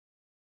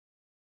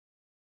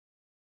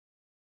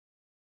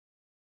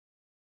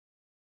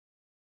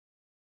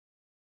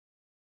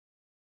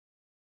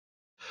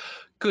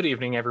Good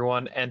evening,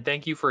 everyone, and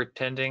thank you for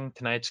attending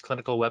tonight's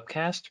clinical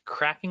webcast,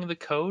 Cracking the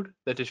Code,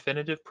 the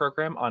definitive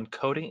program on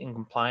coding and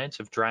compliance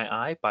of dry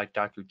eye by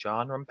Dr.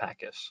 John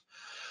Rumpakis.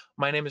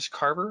 My name is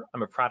Carver.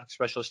 I'm a product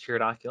specialist here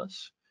at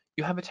Oculus.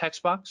 You have a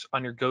text box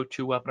on your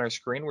GoToWebinar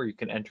screen where you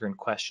can enter in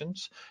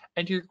questions.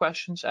 Enter your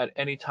questions at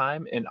any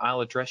time, and I'll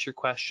address your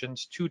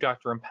questions to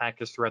Dr.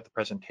 Rumpakis throughout the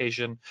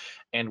presentation,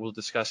 and we'll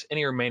discuss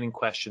any remaining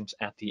questions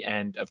at the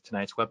end of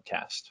tonight's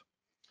webcast.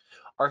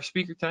 Our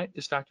speaker tonight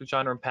is Dr.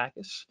 John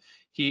Rumpakis.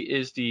 He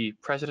is the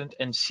president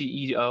and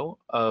CEO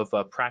of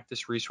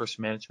Practice Resource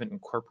Management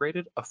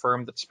Incorporated, a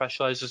firm that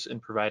specializes in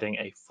providing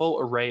a full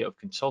array of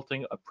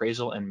consulting,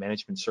 appraisal, and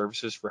management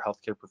services for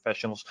healthcare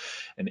professionals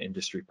and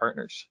industry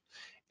partners.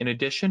 In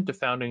addition to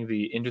founding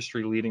the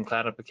industry-leading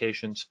cloud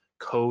applications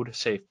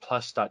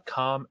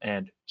CodeSafePlus.com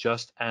and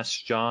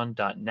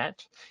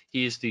JustAskJohn.net,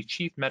 he is the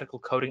chief medical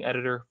coding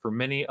editor for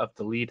many of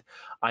the lead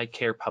eye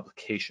care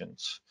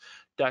publications.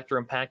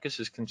 Dr. Rumpakis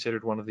is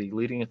considered one of the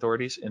leading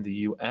authorities in the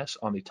U.S.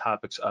 on the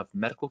topics of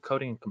medical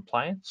coding and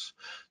compliance,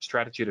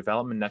 strategy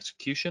development and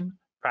execution,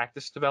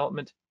 practice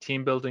development,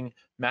 team building,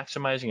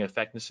 maximizing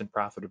effectiveness and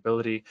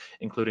profitability,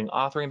 including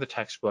authoring the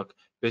textbook,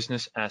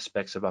 Business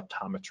Aspects of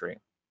Optometry.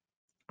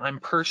 I'm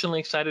personally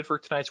excited for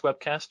tonight's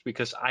webcast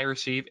because I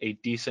receive a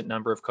decent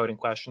number of coding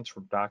questions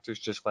from doctors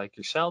just like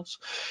yourselves,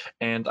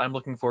 and I'm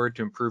looking forward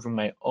to improving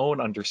my own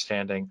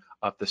understanding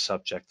of the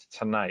subject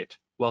tonight.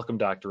 Welcome,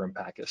 Dr.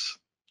 Rumpakis.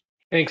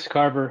 Thanks,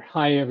 Carver.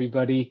 Hi,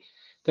 everybody.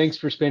 Thanks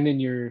for spending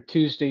your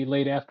Tuesday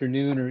late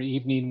afternoon or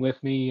evening with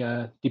me,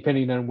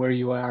 depending on where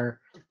you are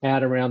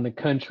at around the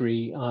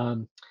country.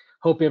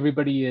 Hope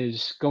everybody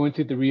is going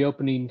through the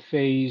reopening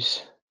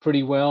phase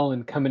pretty well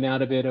and coming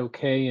out of it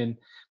okay, and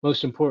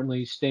most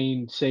importantly,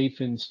 staying safe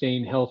and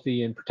staying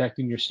healthy and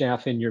protecting your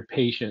staff and your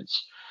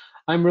patients.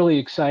 I'm really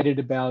excited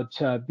about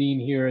being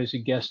here as a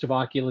guest of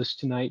Oculus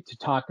tonight to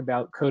talk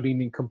about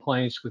coding and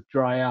compliance with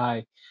dry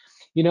eye.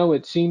 You know,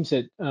 it seems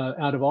that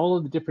out of all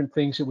of the different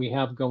things that we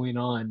have going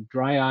on,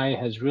 dry eye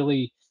has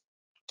really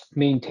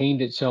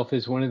maintained itself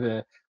as one of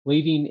the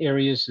leading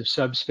areas of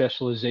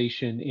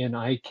subspecialization in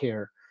eye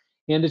care.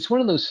 And it's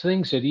one of those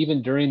things that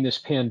even during this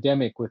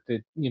pandemic with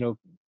the,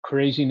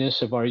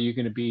 craziness of are you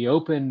going to be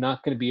open,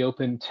 not going to be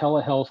open,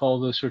 telehealth, all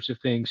those sorts of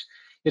things,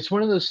 it's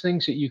one of those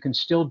things that you can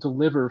still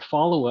deliver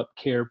follow-up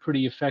care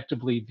pretty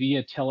effectively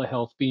via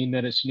telehealth, being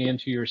that it's an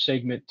anterior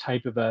segment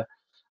type of a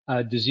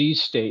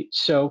disease state.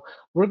 So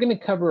we're going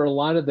to cover a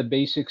lot of the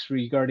basics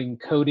regarding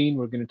coding.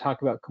 We're going to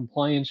talk about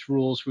compliance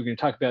rules. We're going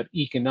to talk about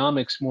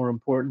economics more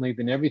importantly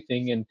than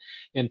everything,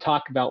 and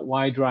talk about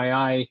why dry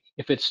eye,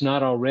 if it's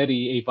not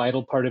already a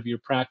vital part of your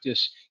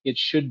practice, it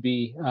should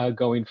be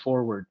going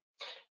forward.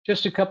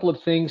 Just a couple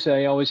of things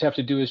I always have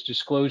to do as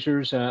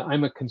disclosures.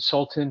 I'm a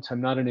consultant.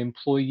 I'm not an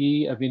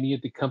employee of any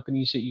of the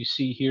companies that you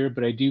see here,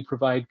 but I do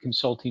provide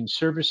consulting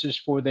services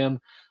for them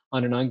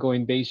on an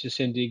ongoing basis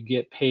and to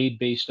get paid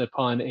based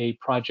upon a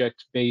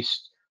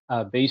project-based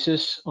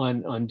basis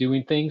on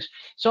doing things.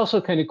 It's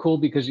also kind of cool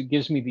because it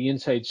gives me the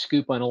inside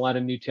scoop on a lot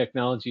of new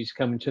technologies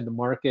coming to the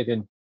market,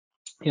 and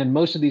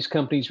most of these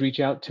companies reach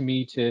out to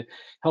me to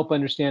help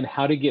understand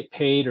how to get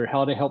paid or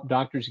how to help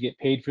doctors get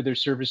paid for their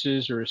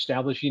services, or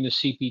establishing a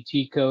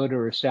CPT code,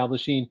 or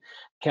establishing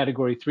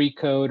category 3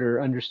 code,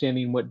 or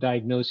understanding what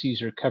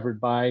diagnoses are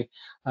covered by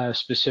a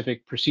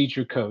specific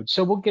procedure code.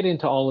 So we'll get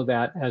into all of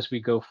that as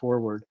we go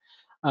forward.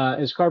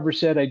 As Carver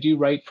said, I do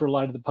write for a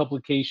lot of the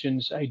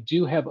publications. I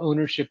do have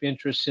ownership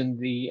interests in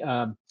the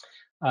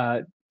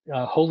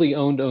wholly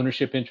owned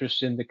ownership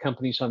interests in the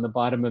companies on the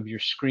bottom of your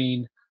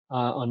screen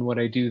on what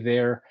I do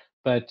there,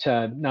 but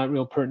not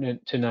real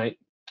pertinent tonight.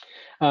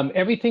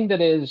 Everything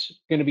that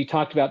is going to be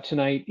talked about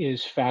tonight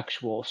is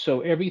factual.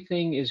 So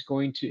everything is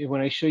going to,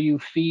 when I show you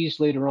fees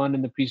later on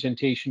in the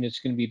presentation, it's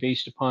going to be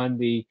based upon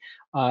the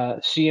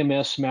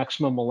CMS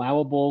maximum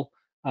allowable,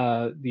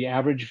 the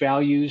average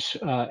values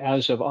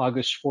as of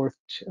August 4th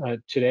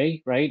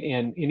today, right?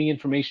 And any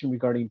information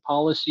regarding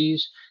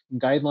policies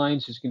and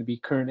guidelines is going to be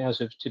current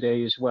as of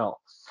today as well.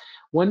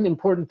 One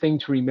important thing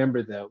to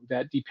remember, though,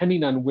 that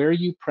depending on where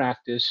you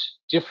practice,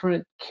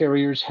 different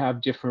carriers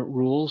have different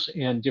rules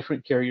and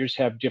different carriers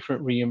have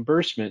different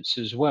reimbursements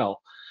as well.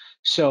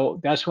 So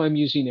that's why I'm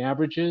using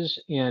averages.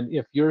 And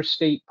if your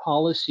state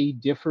policy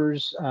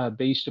differs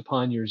based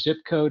upon your zip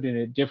code, and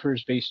it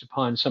differs based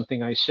upon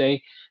something I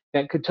say,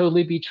 that could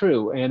totally be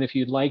true. And if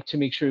you'd like to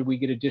make sure we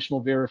get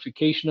additional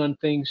verification on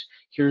things,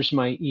 here's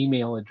my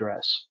email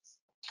address.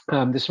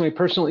 This is my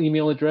personal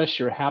email address.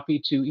 You're happy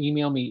to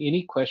email me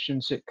any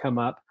questions that come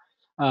up.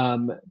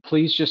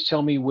 Please just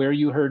tell me where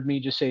you heard me.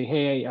 Just say,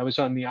 hey, I was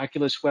on the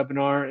Oculus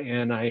webinar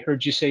and I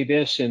heard you say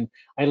this, and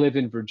I live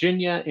in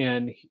Virginia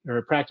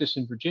or practice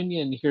in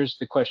Virginia, and here's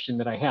the question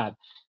that I had.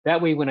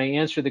 That way, when I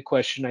answer the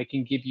question, I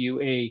can give you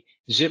a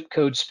zip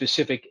code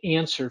specific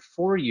answer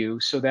for you,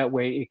 so that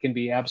way it can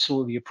be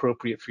absolutely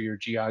appropriate for your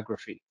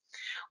geography.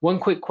 One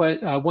quick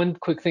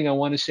thing I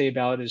want to say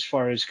about as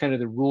far as kind of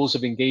the rules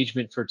of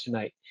engagement for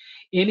tonight.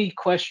 Any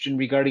question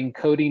regarding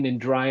coding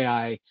and dry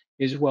eye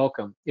is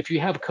welcome. If you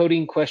have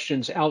coding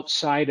questions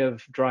outside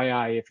of dry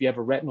eye, if you have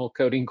a retinal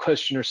coding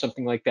question or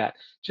something like that,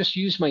 just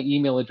use my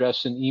email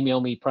address and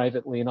email me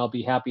privately, and I'll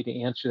be happy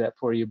to answer that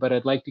for you. But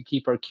I'd like to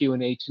keep our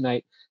Q&A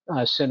tonight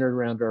centered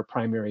around our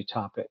primary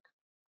topic.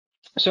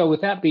 So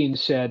with that being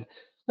said,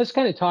 let's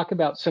kind of talk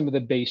about some of the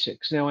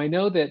basics. Now, I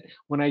know that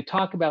when I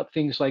talk about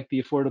things like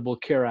the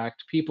Affordable Care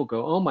Act, people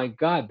go, oh my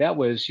God, that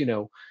was,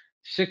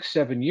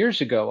 6-7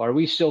 years ago. Are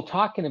we still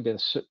talking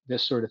about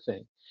this sort of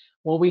thing?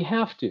 Well, we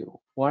have to,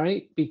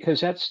 right?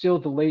 Because that's still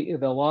the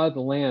law of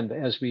the land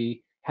as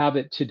we have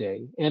it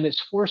today. And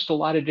it's forced a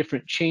lot of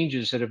different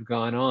changes that have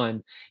gone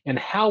on and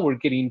how we're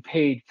getting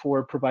paid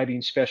for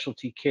providing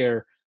specialty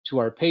care to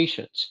our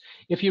patients.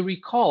 If you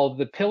recall,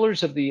 the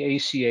pillars of the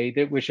ACA,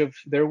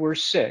 there were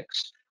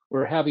 6,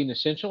 were having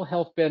essential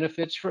health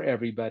benefits for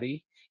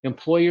everybody.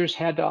 Employers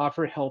had to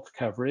offer health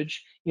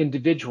coverage.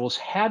 Individuals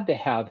had to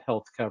have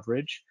health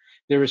coverage.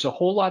 There is a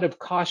whole lot of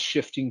cost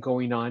shifting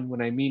going on.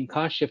 When I mean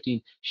cost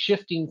shifting,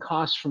 shifting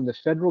costs from the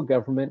federal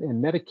government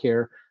and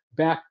Medicare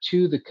back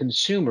to the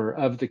consumer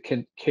of the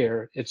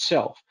care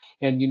itself.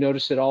 And you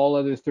notice that all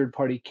other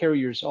third-party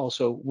carriers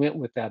also went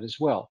with that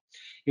as well.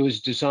 It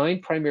was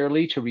designed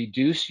primarily to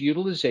reduce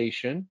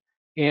utilization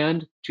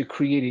and to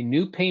create a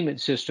new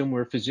payment system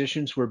where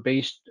physicians were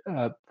based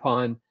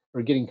upon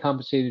or getting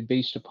compensated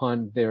based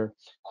upon their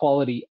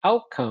quality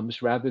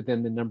outcomes rather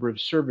than the number of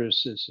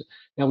services.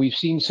 Now, we've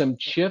seen some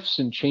shifts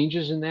and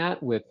changes in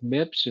that with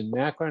MIPS and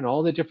MACRA and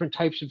all the different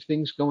types of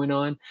things going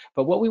on.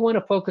 But what we want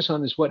to focus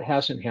on is what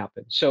hasn't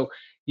happened. So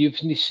you've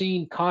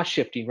seen cost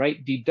shifting,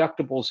 right?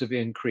 Deductibles have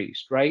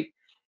increased, right?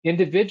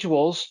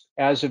 Individuals,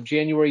 as of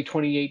January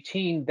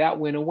 2018, that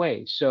went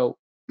away. So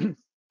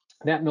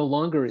that no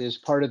longer is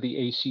part of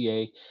the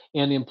ACA,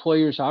 and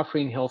employers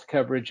offering health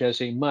coverage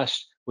as a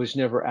must was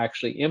never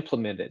actually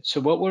implemented. So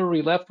what were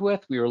we left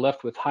with? We were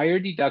left with higher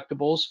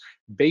deductibles,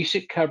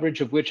 basic coverage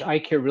of which eye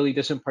care really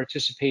doesn't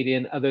participate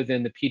in other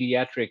than the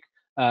pediatric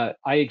eye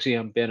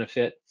exam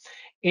benefit.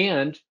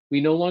 And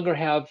we no longer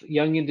have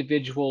young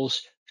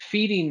individuals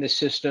feeding the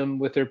system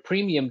with their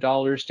premium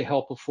dollars to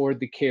help afford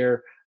the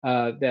care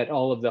that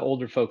all of the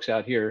older folks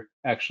out here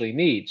actually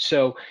need.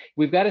 So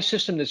we've got a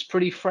system that's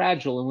pretty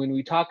fragile. And when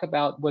we talk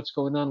about what's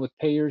going on with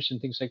payers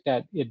and things like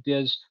that, it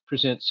does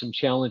present some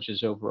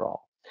challenges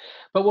overall.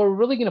 But we're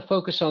really going to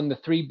focus on the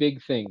 3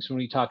 big things when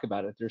we talk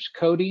about it. There's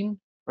coding,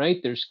 right?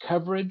 There's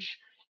coverage,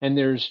 and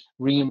there's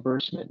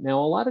reimbursement. Now,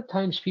 a lot of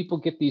times people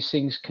get these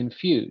things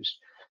confused.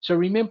 So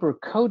remember,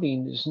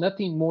 coding is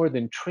nothing more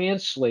than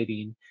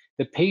translating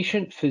the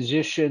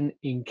patient-physician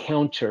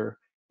encounter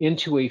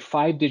into a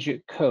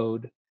 5-digit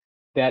code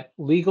that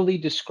legally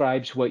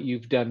describes what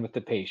you've done with the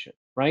patient,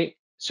 right?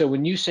 So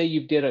when you say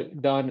you've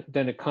done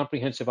a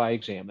comprehensive eye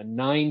exam, a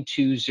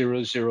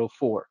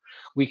 92004,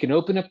 we can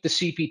open up the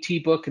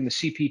CPT book, and the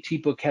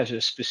CPT book has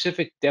a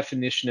specific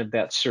definition of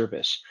that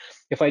service.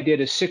 If I did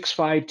a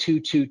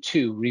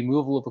 65222,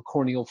 removal of a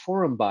corneal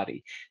foreign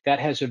body, that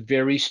has a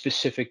very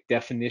specific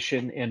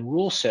definition and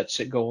rule sets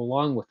that go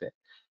along with it.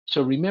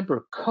 So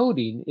remember,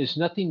 coding is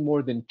nothing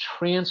more than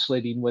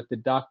translating what the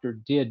doctor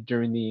did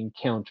during the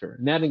encounter.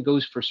 And that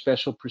goes for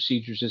special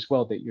procedures as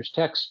well that your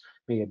techs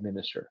may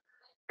administer.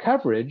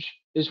 Coverage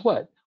is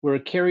what? Where a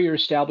carrier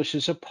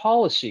establishes a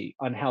policy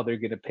on how they're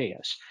going to pay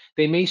us.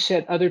 They may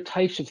set other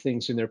types of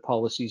things in their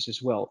policies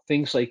as well.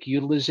 Things like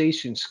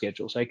utilization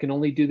schedules. I can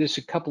only do this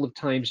a couple of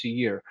times a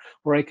year,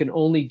 or I can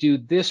only do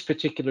this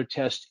particular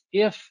test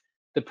if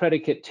the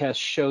predicate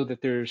tests show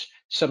that there's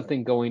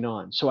something going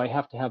on. So I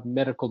have to have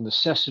medical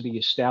necessity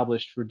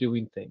established for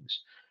doing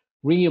things.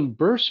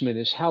 Reimbursement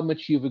is how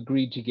much you've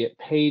agreed to get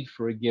paid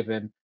for a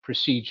given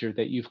procedure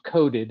that you've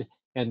coded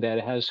and that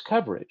has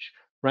coverage,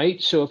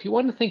 right? So if you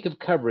want to think of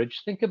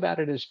coverage, think about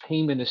it as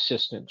payment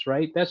assistance,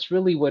 right? That's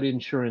really what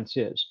insurance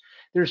is.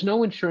 There's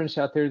no insurance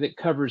out there that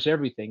covers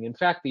everything. In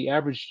fact, the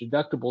average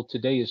deductible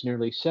today is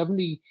nearly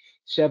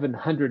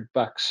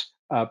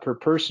 $7,700 per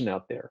person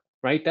out there,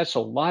 right? That's a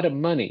lot of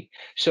money.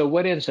 So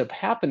what ends up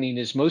happening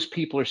is most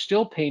people are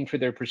still paying for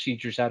their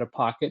procedures out of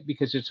pocket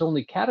because it's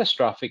only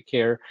catastrophic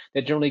care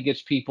that generally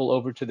gets people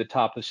over to the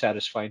top of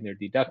satisfying their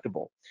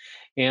deductible.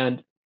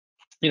 And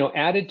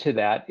added to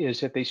that is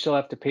that they still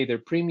have to pay their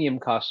premium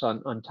costs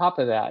on top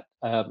of that.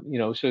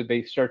 So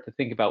they start to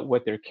think about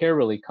what their care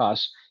really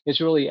costs is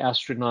really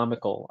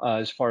astronomical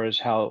as far as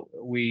how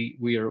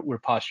we're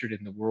postured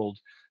in the world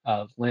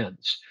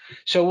lens.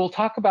 So we'll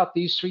talk about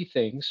these 3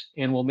 things,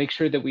 and we'll make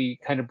sure that we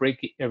kind of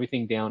break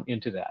everything down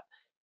into that.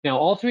 Now,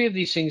 all 3 of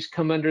these things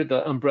come under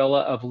the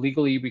umbrella of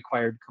legally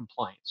required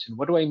compliance. And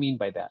what do I mean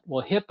by that?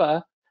 Well,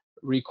 HIPAA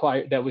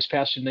that was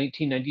passed in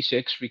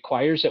 1996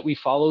 requires that we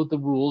follow the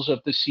rules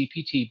of the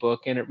CPT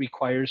book, and it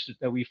requires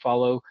that we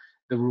follow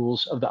the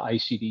rules of the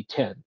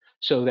ICD-10.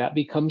 So that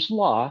becomes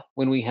law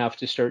when we have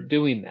to start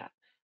doing that.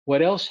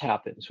 What else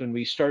happens when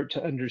we start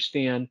to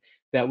understand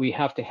that we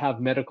have to have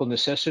medical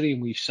necessity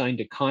and we've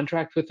signed a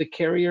contract with the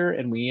carrier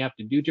and we have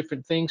to do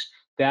different things?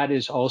 That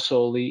is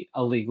also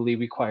a legally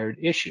required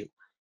issue.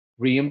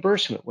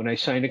 reimbursement. When I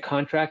sign a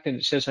contract and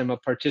it says I'm a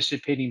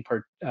participating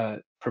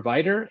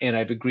provider and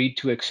I've agreed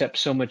to accept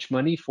so much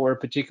money for a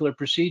particular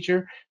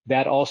procedure,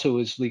 that also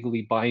is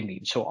legally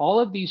binding. So all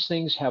of these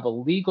things have a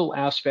legal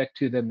aspect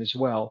to them as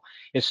well.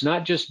 It's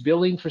not just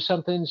billing for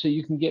something so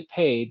you can get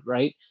paid,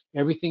 right?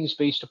 Everything's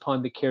based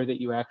upon the care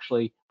that you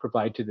actually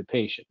provide to the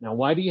patient. Now,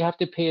 why do you have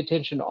to pay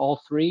attention to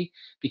all three?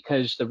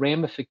 Because the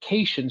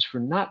ramifications for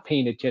not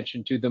paying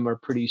attention to them are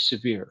pretty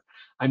severe.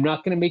 I'm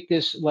not going to make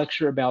this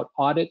lecture about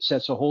audits.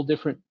 That's a whole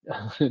different,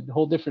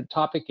 whole different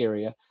topic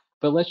area.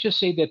 But let's just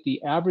say that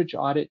the average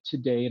audit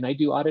today, and I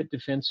do audit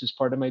defense as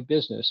part of my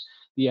business,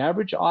 the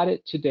average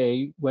audit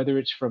today, whether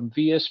it's from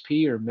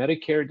VSP or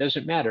Medicare, it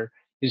doesn't matter,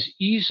 is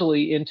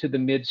easily into the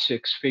mid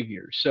six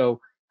figures. So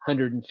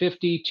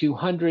 150,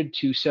 200,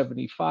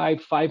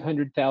 275,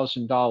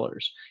 $500,000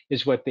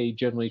 is what they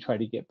generally try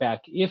to get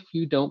back if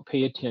you don't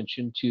pay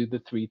attention to the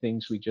three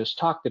things we just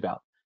talked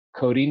about: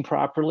 coding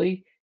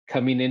properly,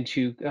 coming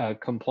into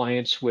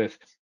compliance with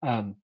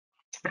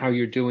how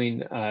you're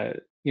doing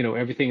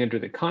everything under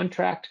the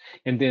contract,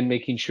 and then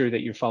making sure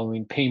that you're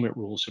following payment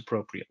rules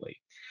appropriately.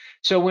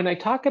 So when I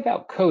talk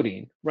about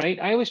coding, right,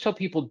 I always tell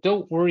people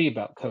don't worry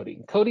about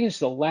coding. Coding is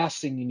the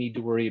last thing you need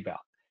to worry about.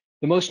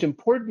 The most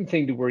important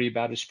thing to worry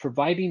about is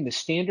providing the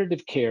standard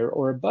of care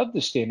or above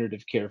the standard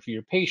of care for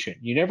your patient.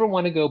 You never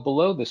want to go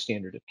below the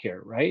standard of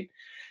care, right?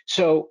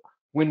 So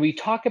when we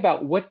talk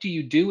about what do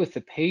you do with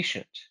the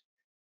patient,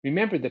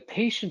 remember the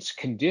patient's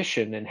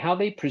condition and how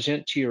they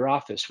present to your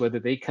office, whether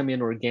they come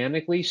in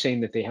organically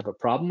saying that they have a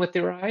problem with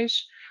their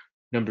eyes.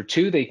 Number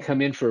two, they come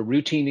in for a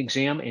routine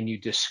exam and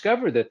you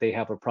discover that they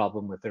have a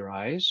problem with their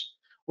eyes.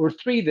 Or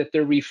three, that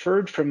they're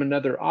referred from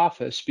another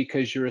office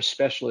because you're a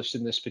specialist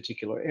in this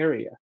particular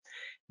area.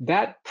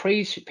 That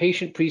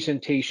patient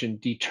presentation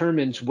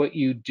determines what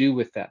you do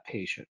with that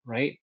patient,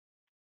 right?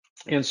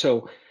 And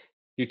so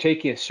you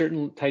take a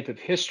certain type of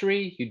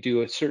history, you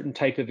do a certain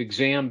type of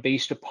exam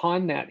based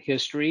upon that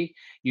history.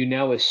 You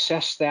now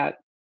assess that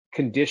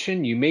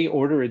condition. You may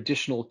order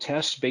additional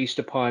tests based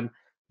upon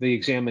the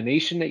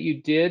examination that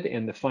you did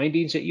and the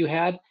findings that you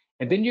had.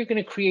 And then you're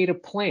going to create a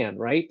plan,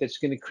 right? That's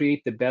going to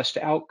create the best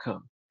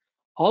outcome.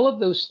 All of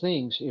those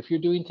things, if you're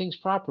doing things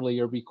properly,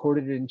 are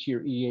recorded into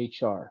your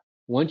EHR.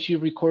 Once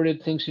you've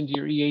recorded things into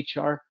your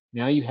EHR,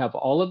 now you have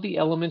all of the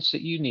elements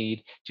that you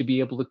need to be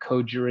able to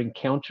code your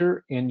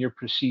encounter and your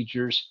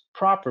procedures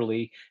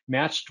properly,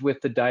 matched with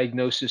the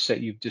diagnosis that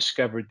you've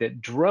discovered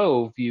that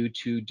drove you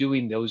to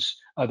doing those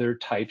other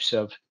types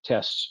of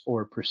tests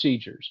or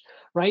procedures,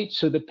 right?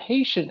 So the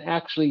patient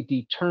actually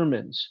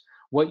determines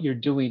what you're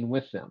doing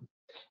with them.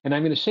 And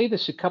I'm going to say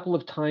this a couple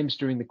of times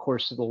during the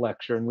course of the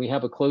lecture, and we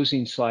have a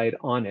closing slide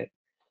on it.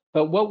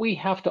 But what we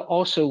have to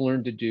also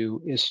learn to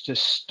do is to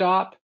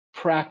stop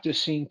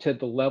practicing to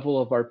the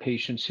level of our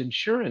patients'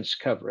 insurance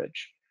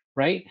coverage,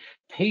 right?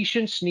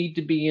 Patients need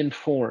to be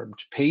informed.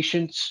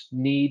 Patients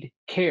need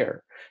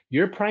care.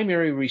 Your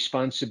primary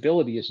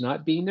responsibility is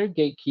not being their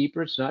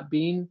gatekeeper. It's not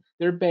being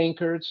their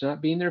banker. It's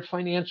not being their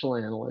financial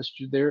analyst.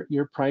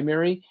 Your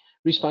primary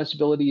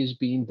responsibility is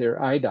being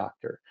their eye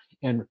doctor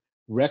and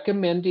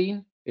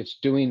recommending. It's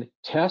doing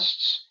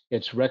tests,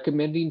 it's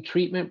recommending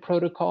treatment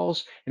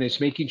protocols, and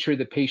it's making sure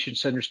that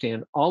patients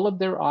understand all of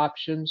their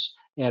options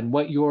and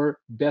what your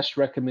best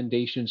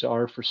recommendations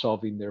are for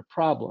solving their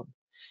problem.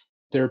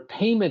 Their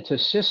payment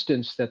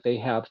assistance that they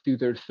have through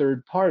their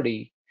third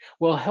party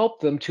will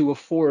help them to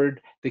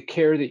afford the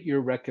care that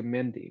you're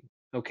recommending,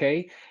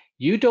 okay?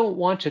 You don't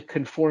want to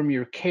conform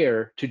your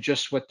care to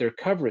just what their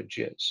coverage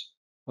is,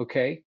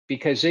 okay?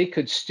 Because they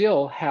could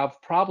still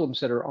have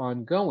problems that are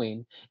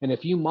ongoing. And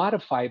if you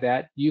modify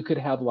that, you could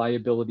have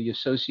liability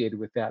associated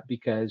with that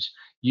because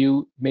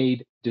you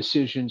made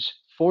decisions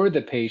for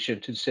the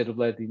patient instead of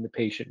letting the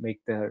patient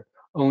make their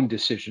own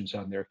decisions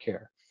on their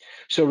care.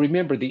 So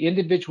remember, the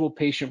individual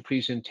patient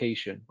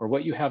presentation or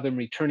what you have them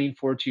returning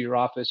for to your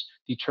office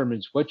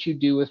determines what you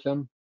do with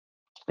them.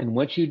 And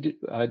what you do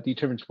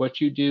determines what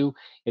you do.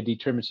 It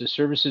determines the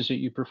services that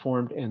you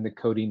performed and the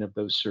coding of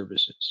those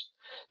services.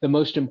 The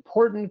most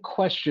important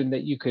question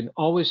that you can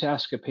always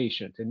ask a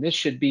patient, and this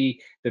should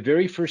be the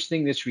very first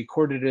thing that's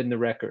recorded in the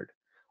record: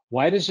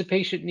 why does the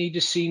patient need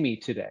to see me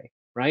today,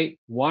 right?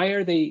 Why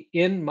are they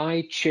in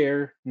my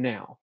chair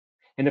now?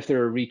 And if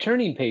they're a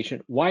returning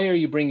patient, why are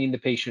you bringing the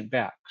patient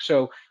back?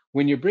 So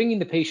when you're bringing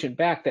the patient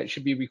back, that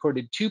should be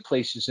recorded two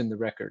places in the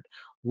record.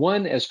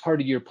 One, as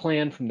part of your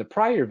plan from the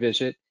prior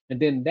visit, and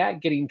then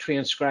that getting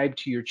transcribed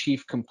to your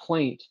chief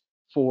complaint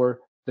for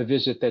the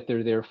visit that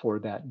they're there for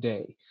that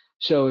day.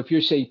 So if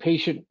you're, say,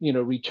 patient,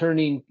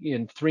 returning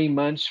in 3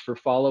 months for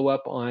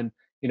follow-up on,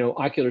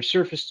 ocular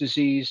surface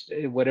disease,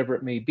 whatever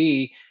it may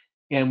be,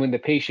 and when the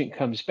patient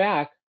comes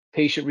back,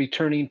 patient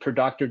returning per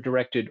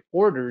doctor-directed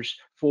orders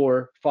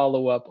for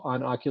follow-up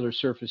on ocular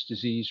surface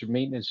disease or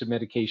maintenance of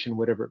medication,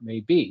 whatever it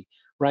may be,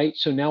 right?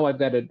 So now I've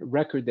got a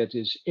record that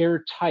is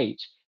airtight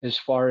as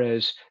far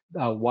as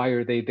why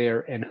are they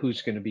there and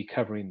who's going to be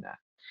covering that.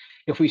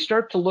 If we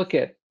start to look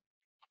at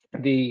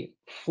the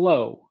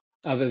flow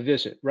of a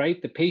visit,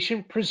 right? The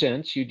patient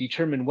presents, you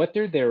determine what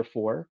they're there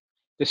for.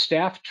 The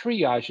staff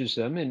triages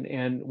them,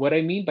 and what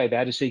I mean by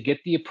that is they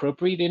get the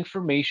appropriate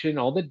information,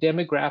 all the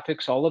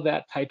demographics, all of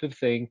that type of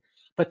thing,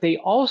 but they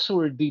also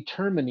are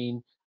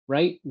determining,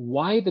 right,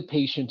 why the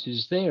patient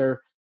is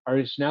there, or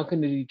is now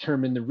going to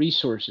determine the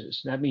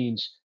resources. That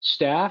means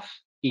staff,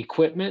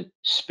 equipment,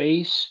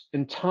 space,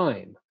 and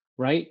time,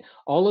 right?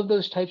 All of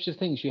those types of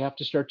things you have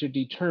to start to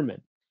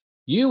determine.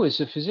 You as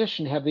a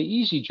physician have the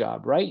easy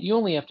job, right? You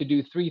only have to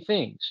do three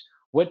things.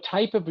 What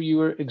type of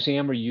your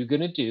exam are you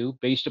going to do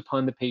based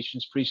upon the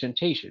patient's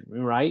presentation,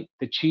 right?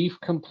 The chief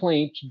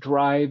complaint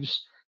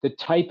drives the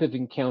type of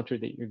encounter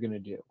that you're going to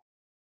do.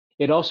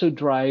 It also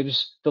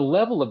drives the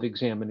level of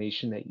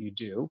examination that you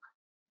do,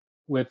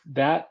 with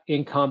that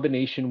in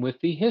combination with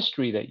the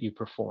history that you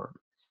perform.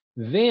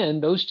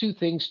 Then those two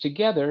things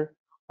together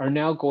are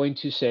now going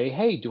to say,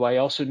 hey, do I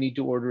also need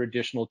to order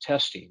additional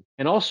testing?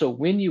 And also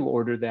when you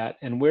order that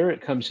and where it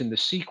comes in the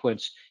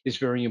sequence is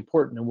very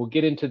important. And we'll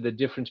get into the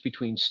difference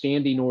between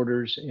standing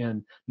orders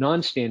and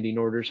non-standing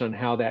orders on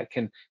how that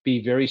can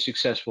be very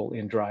successful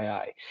in dry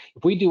eye.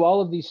 If we do all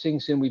of these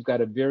things, then we've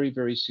got a very,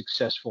 very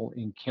successful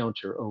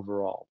encounter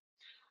overall.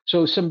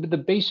 So some of the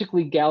basic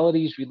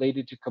legalities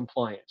related to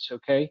compliance,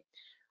 okay?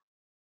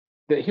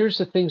 Here's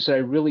the things that I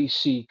really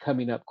see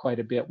coming up quite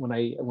a bit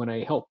when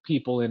I help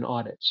people in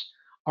audits.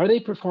 Are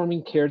they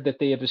performing care that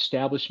they have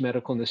established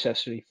medical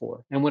necessity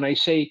for? And when I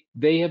say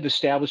they have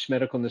established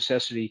medical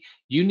necessity,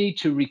 you need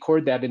to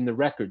record that in the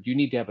record. You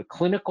need to have a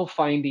clinical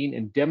finding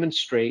and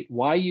demonstrate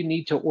why you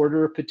need to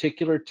order a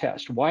particular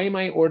test. Why am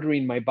I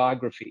ordering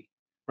mybography,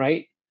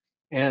 right?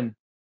 And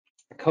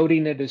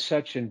coding it as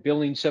such and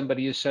billing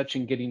somebody as such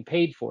and getting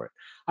paid for it.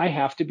 I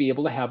have to be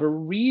able to have a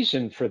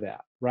reason for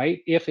that, right?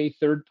 If a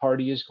third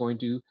party is going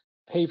to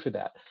pay for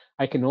that.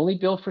 I can only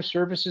bill for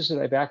services that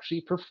I've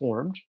actually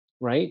performed,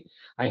 right?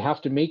 I have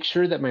to make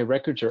sure that my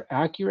records are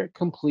accurate,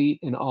 complete,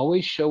 and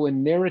always show a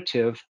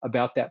narrative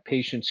about that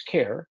patient's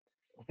care.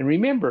 And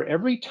remember,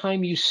 every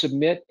time you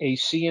submit a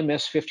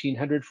CMS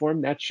 1500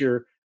 form, that's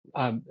your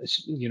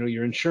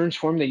your insurance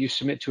form that you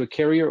submit to a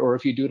carrier, or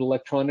if you do it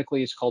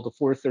electronically, it's called a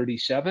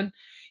 437.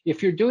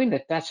 If you're doing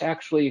that, that's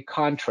actually a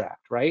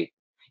contract, right?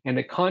 And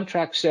the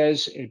contract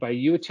says, by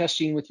you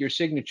attesting with your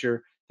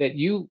signature, that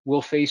you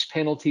will face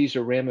penalties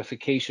or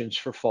ramifications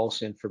for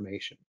false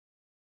information.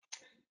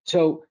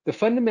 So the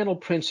fundamental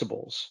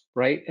principles,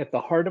 right, at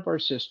the heart of our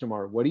system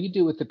are, what do you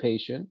do with the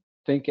patient?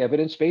 Think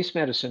evidence-based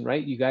medicine,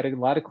 right? You got a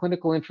lot of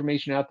clinical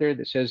information out there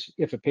that says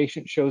if a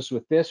patient shows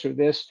with this or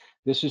this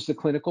is the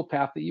clinical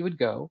path that you would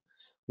go.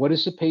 What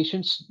is the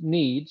patient's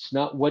needs,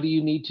 not what do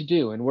you need to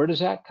do? And where does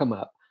that come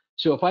up?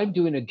 So if I'm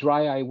doing a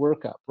dry eye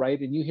workup, right,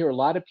 and you hear a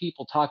lot of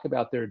people talk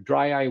about their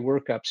dry eye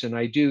workups, and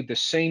I do the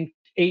same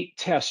 8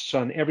 tests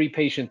on every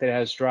patient that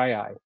has dry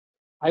eye,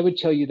 I would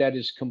tell you that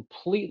is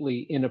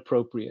completely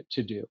inappropriate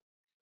to do.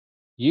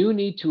 You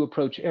need to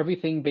approach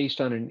everything based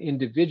on an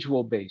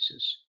individual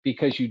basis,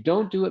 because you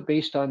don't do it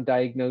based on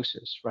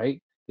diagnosis,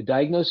 right? The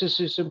diagnosis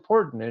is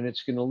important and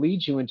it's going to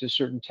lead you into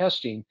certain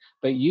testing,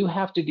 but you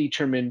have to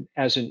determine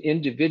as an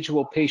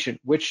individual patient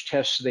which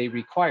tests they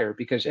require,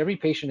 because every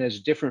patient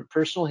has different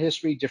personal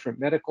history, different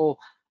medical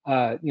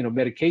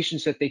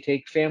medications that they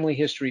take, family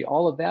history,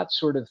 all of that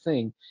sort of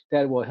thing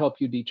that will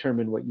help you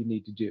determine what you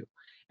need to do.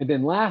 And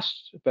then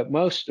last but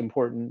most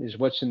important is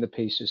what's in the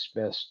patient's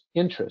best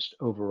interest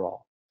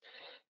overall.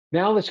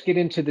 Now let's get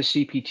into the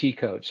CPT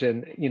codes.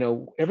 And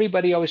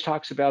everybody always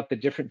talks about the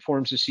different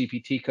forms of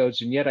CPT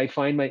codes, and yet I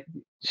find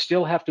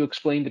still have to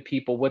explain to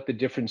people what the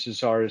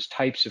differences are as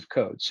types of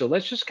codes. So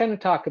let's just kind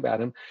of talk about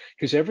them,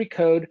 because every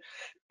code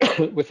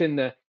within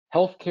the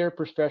healthcare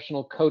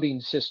professional coding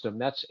system,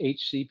 that's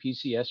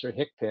HCPCS or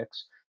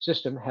HCPCS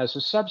system, has a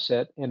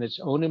subset and its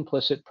own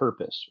implicit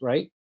purpose,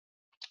 right?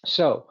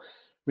 So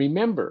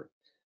remember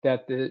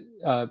that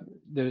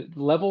the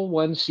level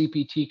 1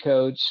 CPT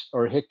codes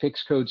or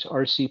HCPCS codes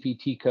are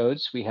CPT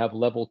codes. We have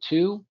level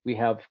 2, we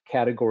have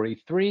category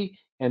 3,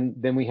 and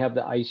then we have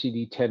the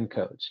ICD-10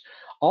 codes.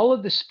 All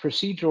of the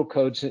procedural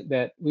codes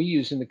that we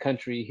use in the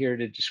country here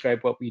to describe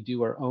what we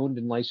do are owned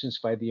and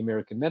licensed by the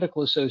American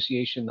Medical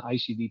Association. The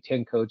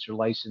ICD-10 codes are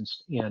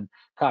licensed and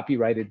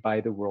copyrighted by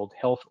the World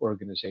Health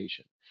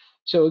Organization.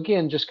 So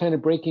again, just kind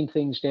of breaking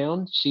things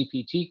down: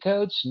 CPT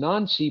codes,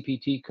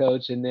 non-CPT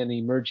codes, and then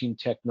emerging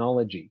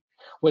technology.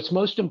 What's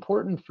most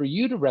important for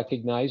you to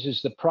recognize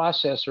is the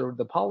process or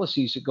the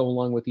policies that go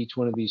along with each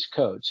one of these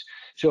codes.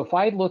 So if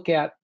I look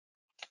at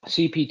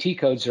CPT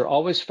codes, they're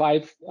always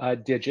 5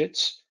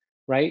 digits,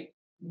 right?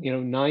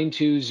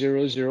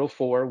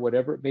 92004,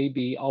 whatever it may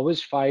be,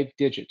 always 5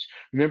 digits.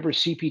 Remember,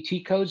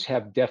 CPT codes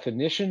have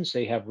definitions,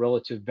 they have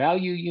relative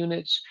value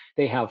units,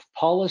 they have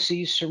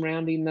policies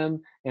surrounding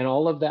them, and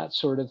all of that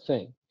sort of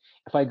thing.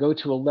 If I go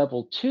to a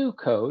level 2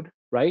 code,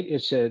 right,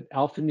 it's an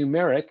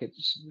alphanumeric,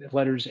 it's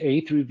letters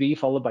A through V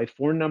followed by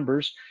 4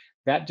 numbers.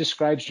 That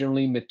describes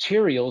generally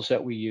materials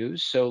that we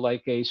use, so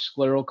like a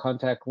scleral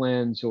contact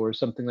lens or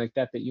something like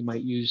that that you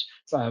might use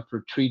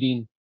for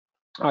treating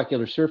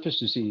ocular surface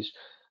disease.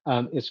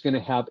 It's going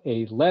to have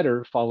a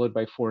letter followed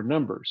by 4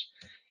 numbers.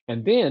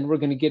 And then we're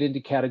going to get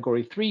into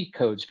category 3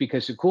 codes,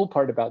 because the cool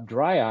part about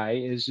dry eye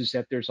is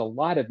that there's a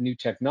lot of new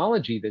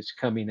technology that's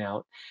coming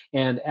out.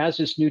 And as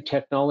this new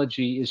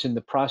technology is in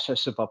the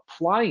process of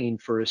applying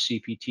for a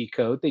CPT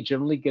code, they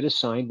generally get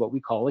assigned what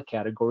we call a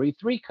category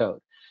 3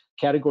 code.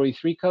 Category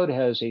 3 code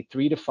has a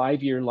 3 to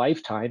 5 year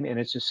lifetime, and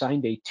it's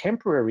assigned a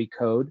temporary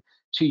code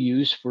to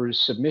use for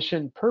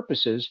submission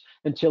purposes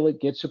until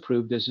it gets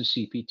approved as a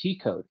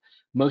CPT code.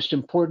 Most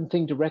important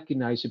thing to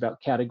recognize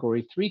about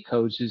category 3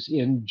 codes is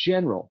in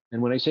general,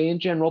 and when I say in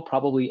general,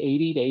 probably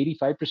 80 to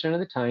 85% of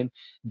the time,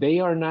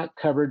 they are not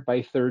covered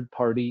by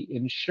third-party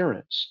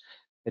insurance.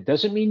 It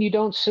doesn't mean you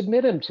don't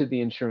submit them to the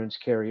insurance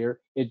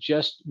carrier. It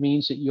just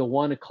means that you'll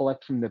want to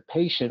collect from the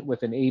patient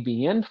with an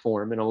ABN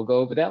form, and I'll go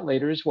over that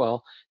later as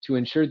well, to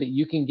ensure that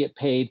you can get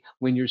paid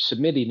when you're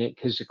submitting it,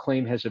 because the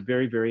claim has a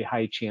very, very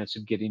high chance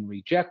of getting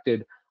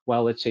rejected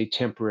while it's a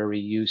temporary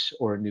use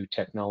or a new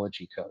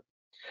technology code.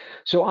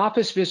 So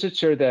office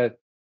visits are the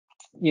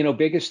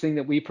biggest thing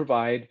that we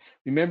provide.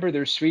 Remember,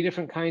 there's 3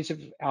 different kinds of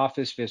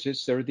office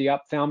visits. There are the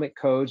ophthalmic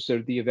codes, there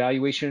are the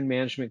evaluation and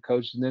management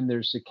codes, and then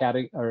there's the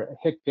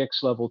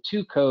HCPCS level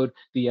 2 code,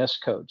 the S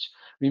codes.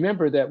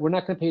 Remember that we're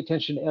not going to pay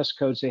attention to S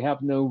codes. They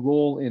have no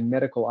role in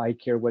medical eye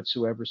care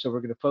whatsoever. So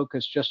we're going to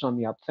focus just on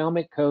the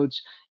ophthalmic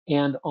codes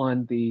and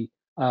on the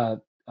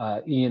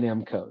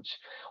E&M codes.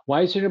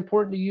 Why is it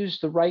important to use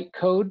the right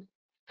code?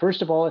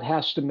 First of all, it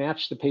has to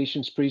match the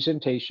patient's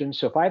presentation.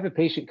 So if I have a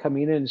patient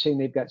coming in and saying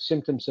they've got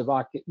symptoms of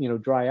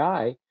dry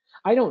eye,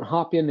 I don't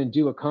hop in and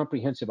do a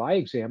comprehensive eye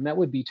exam. That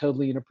would be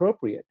totally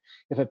inappropriate.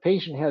 If a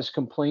patient has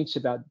complaints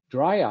about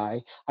dry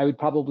eye, I would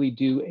probably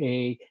do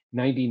a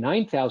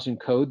 99,000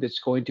 code that's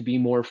going to be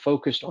more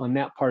focused on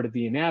that part of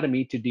the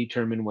anatomy to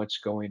determine what's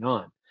going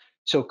on.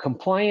 So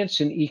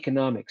compliance and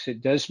economics,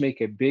 it does make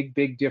a big,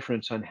 big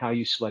difference on how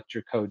you select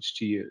your codes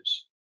to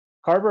use.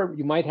 Carver,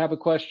 you might have a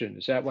question.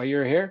 Is that why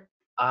you're here?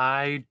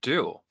 I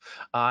do.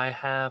 I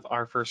have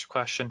our first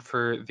question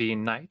for the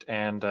night,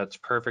 and that's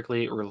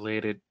perfectly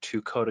related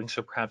to coding,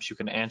 so perhaps you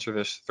can answer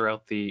this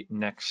throughout the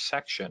next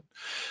section.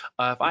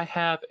 If I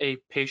have a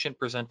patient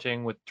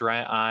presenting with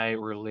dry eye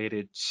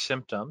related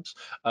symptoms,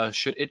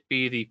 should it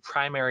be the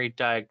primary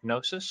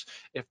diagnosis?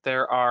 If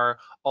there are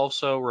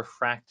also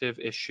refractive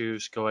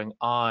issues going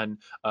on,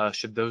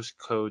 should those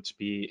codes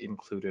be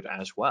included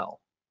as well?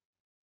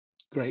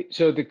 Great.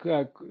 So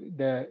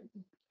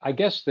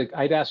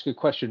I'd ask a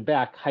question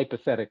back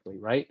hypothetically,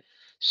 right?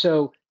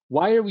 So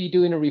why are we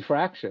doing a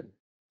refraction,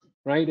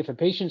 right? If a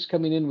patient's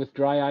coming in with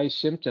dry eye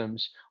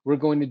symptoms, we're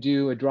going to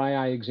do a dry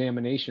eye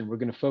examination. We're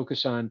going to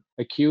focus on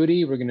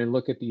acuity. We're going to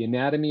look at the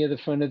anatomy of the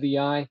front of the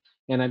eye,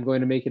 and I'm going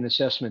to make an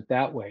assessment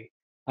that way.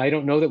 I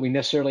don't know that we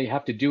necessarily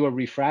have to do a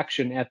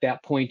refraction at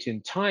that point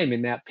in time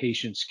in that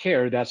patient's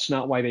care. That's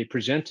not why they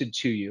presented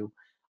to you.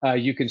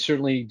 You can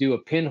certainly do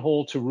a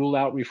pinhole to rule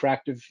out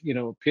refractive,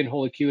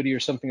 pinhole acuity or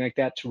something like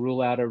that to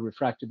rule out a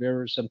refractive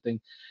error or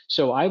something.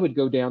 So I would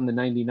go down the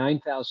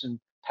 99,000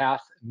 path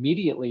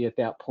immediately at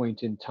that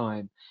point in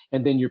time.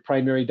 And then your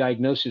primary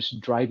diagnosis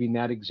driving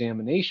that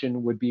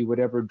examination would be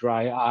whatever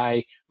dry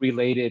eye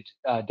related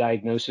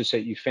diagnosis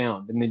that you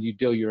found. And then you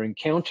do your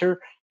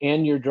encounter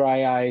and your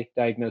dry eye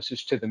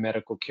diagnosis to the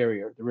medical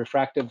carrier. The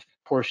refractive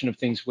portion of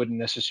things wouldn't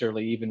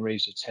necessarily even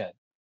raise its head.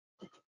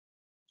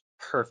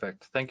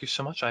 Perfect. Thank you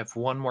so much. I have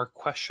one more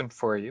question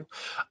for you.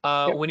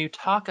 Yep. When you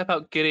talk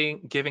about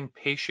giving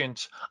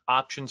patients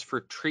options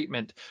for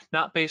treatment,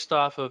 not based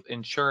off of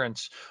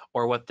insurance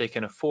or what they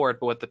can afford,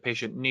 but what the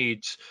patient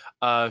needs,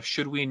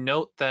 should we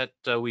note that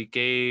we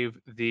gave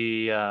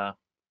the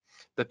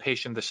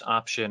patient this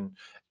option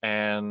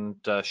and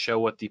show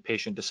what the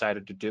patient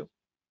decided to do?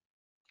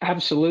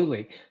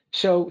 Absolutely.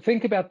 So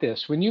think about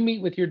this. When you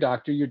meet with your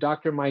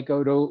doctor might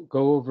go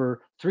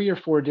over 3 or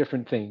 4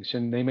 different things,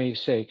 and they may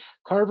say,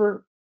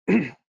 Carver,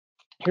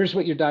 here's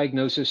what your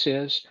diagnosis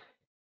is.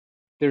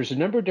 There's a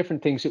number of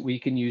different things that we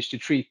can use to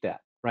treat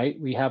that, right?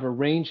 We have a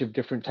range of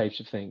different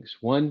types of things,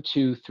 1,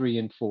 2, 3,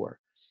 and 4.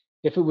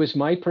 If it was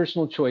my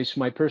personal choice,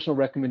 my personal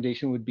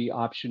recommendation would be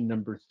option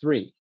number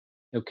 3.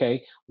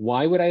 Okay.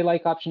 Why would I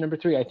like option number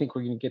 3? I think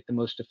we're going to get the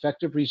most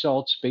effective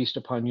results based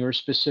upon your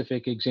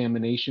specific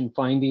examination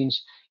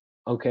findings,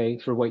 okay,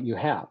 for what you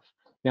have.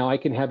 Now, I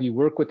can have you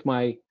work with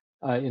my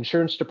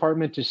insurance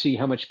department to see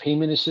how much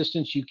payment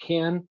assistance you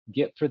can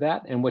get for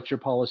that and what your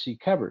policy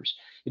covers.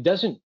 It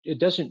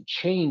doesn't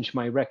change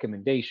my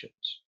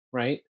recommendations,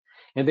 right?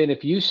 And then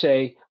if you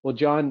say, well,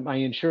 John, my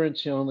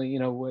insurance only,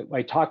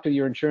 I talked to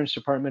your insurance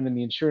department and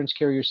the insurance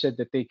carrier said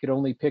that they could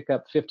only pick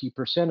up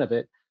 50% of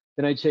it,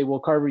 then I'd say, well,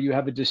 Carver, you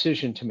have a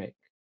decision to make.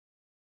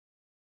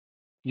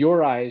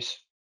 Your eyes,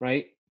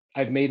 right?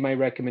 I've made my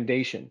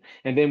recommendation.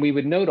 And then we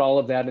would note all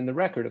of that in the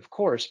record, of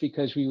course,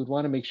 because we would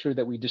want to make sure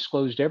that we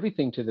disclosed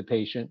everything to the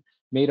patient,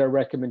 made our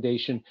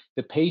recommendation.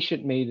 The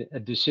patient made a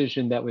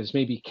decision that was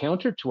maybe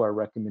counter to our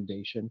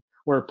recommendation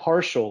or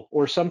partial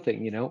or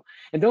something,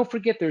 And don't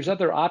forget, there's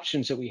other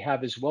options that we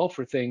have as well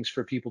for things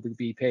for people to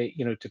be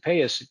to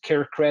pay us,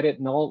 care credit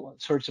and all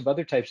sorts of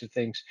other types of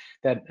things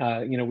that,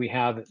 we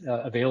have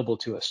available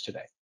to us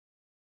today.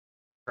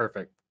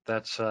 Perfect.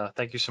 That's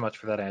thank you so much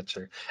for that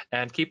answer.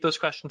 And keep those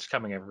questions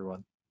coming,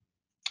 everyone.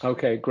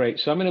 Okay, great.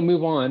 So I'm going to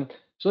move on.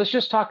 So let's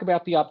just talk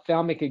about the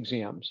ophthalmic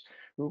exams.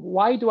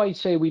 Why do I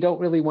say we don't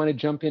really want to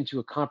jump into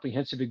a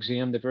comprehensive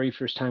exam the very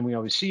first time we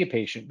always see a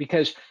patient?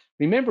 Because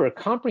remember, a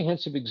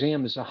comprehensive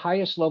exam is the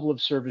highest level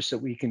of service that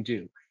we can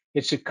do.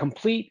 It's a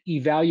complete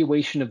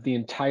evaluation of the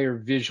entire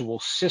visual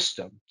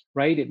system,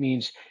 right? It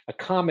means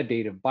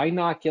accommodative,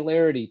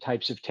 binocularity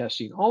types of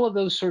testing, all of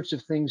those sorts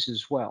of things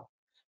as well,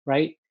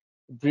 right?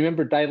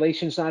 Remember,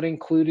 dilation's not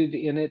included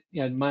in it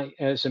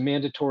as a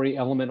mandatory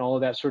element, all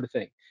of that sort of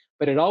thing.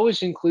 But it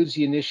always includes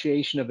the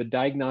initiation of a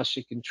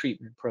diagnostic and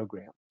treatment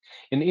program.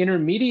 An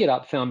intermediate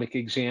ophthalmic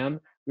exam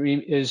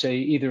is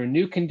either a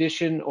new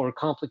condition or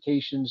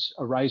complications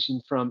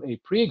arising from a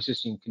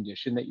pre-existing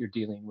condition that you're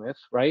dealing with,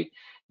 right?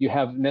 You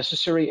have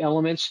necessary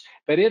elements,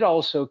 but it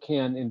also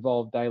can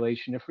involve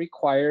dilation if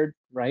required,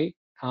 right?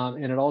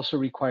 And it also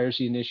requires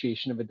the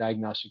initiation of a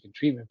diagnostic and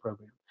treatment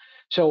program.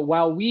 So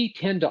while we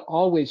tend to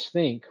always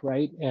think,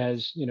 right,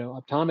 as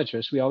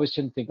optometrists, we always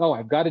tend to think, oh,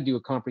 I've got to do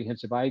a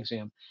comprehensive eye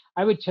exam.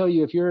 I would tell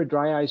you if you're a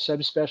dry eye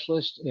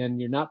subspecialist and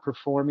you're not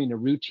performing a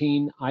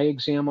routine eye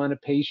exam on a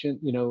patient,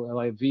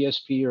 like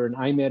VSP or an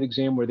IMED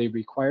exam where they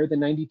require the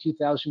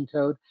 92,000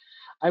 code,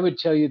 I would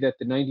tell you that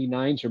the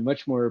 99s are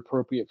much more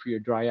appropriate for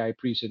your dry eye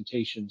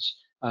presentations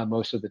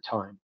most of the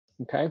time.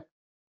 Okay.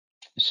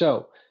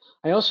 So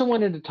I also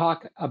wanted to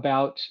talk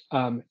about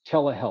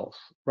telehealth,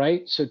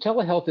 right? So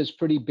telehealth is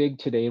pretty big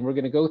today, and we're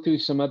going to go through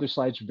some other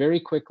slides very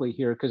quickly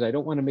here because I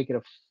don't want to make it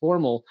a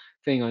formal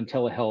thing on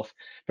telehealth.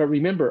 But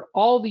remember,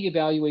 all the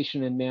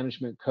evaluation and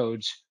management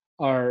codes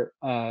are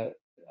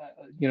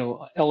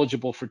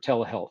eligible for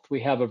telehealth.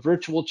 We have a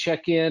virtual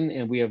check-in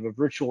and we have a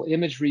virtual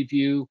image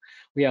review.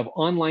 We have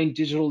online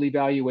digital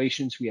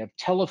evaluations. We have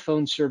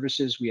telephone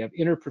services. We have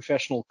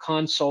interprofessional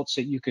consults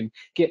that you can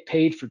get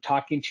paid for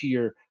talking to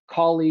your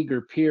colleague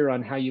or peer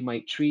on how you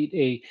might treat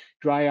a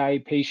dry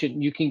eye patient.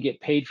 And you can get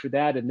paid for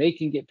that and they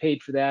can get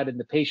paid for that. And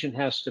the patient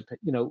has to,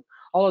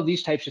 all of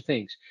these types of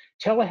things.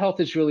 Telehealth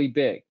is really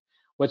big.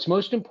 What's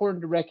most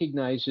important to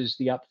recognize is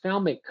the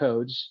ophthalmic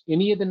codes,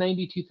 any of the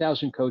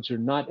 92,000 codes are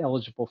not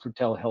eligible for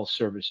telehealth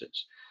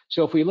services.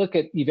 So if we look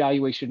at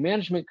evaluation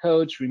management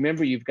codes,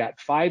 remember you've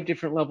got 5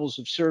 different levels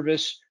of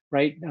service,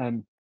 right?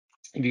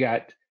 You've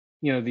got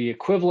the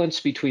equivalence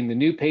between the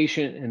new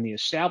patient and the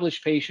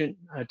established patient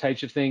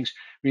types of things.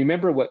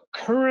 Remember what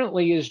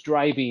currently is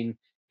driving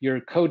your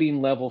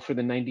coding level for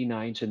the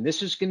 99s, and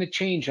this is going to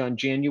change on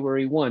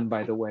January 1,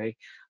 by the way.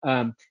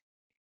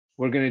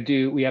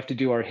 We have to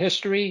do our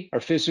history, our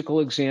physical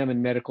exam,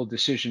 and medical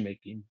decision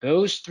making.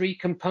 Those 3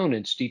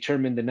 components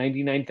determine the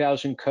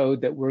 99,000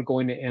 code that we're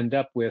going to end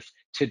up with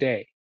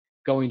today.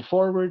 Going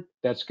forward,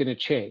 that's going to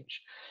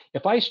change.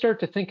 If I start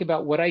to think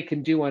about what I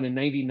can do on a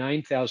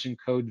 99,000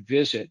 code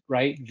visit,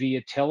 right,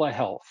 via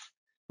telehealth,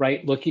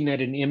 right, looking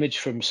at an image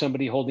from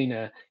somebody holding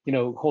a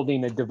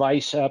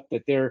device up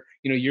that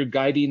you're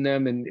guiding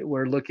them and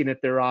we're looking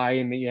at their eye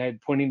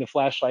and pointing the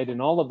flashlight and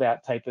all of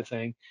that type of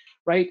thing,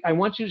 right? I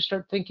want you to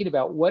start thinking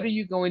about what are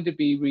you going to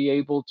be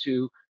able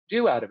to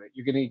do out of it.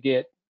 You're going to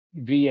get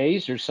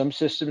VAs or some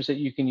systems that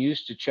you can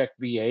use to check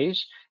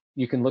VAs.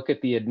 You can look at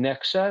the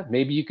adnexa.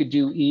 Maybe you could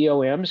do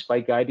EOMs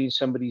by guiding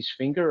somebody's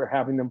finger or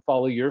having them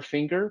follow your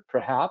finger,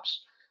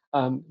 perhaps.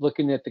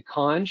 Looking at the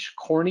conj,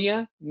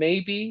 cornea,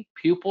 maybe,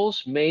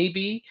 pupils,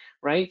 maybe,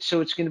 right?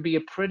 So it's going to be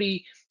a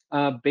pretty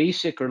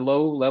basic or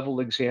low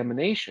level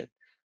examination.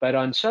 But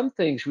on some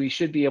things, we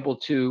should be able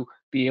to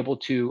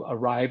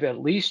arrive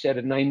at least at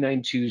a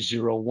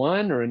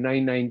 99201 or a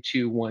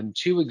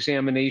 99212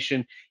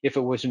 examination if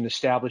it was an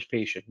established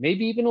patient,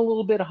 maybe even a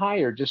little bit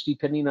higher, just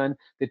depending on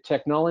the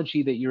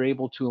technology that you're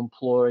able to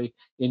employ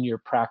in your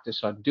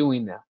practice on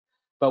doing that.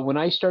 But when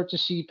I start to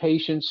see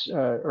patients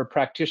or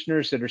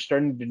practitioners that are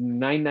starting to do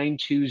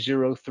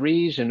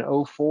 99203s and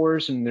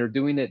 04s and they're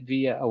doing it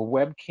via a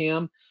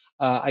webcam,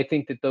 I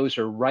think that those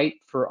are ripe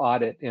for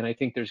audit, and I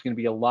think there's going to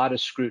be a lot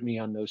of scrutiny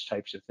on those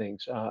types of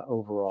things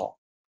overall.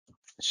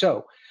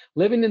 So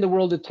living in the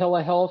world of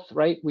telehealth,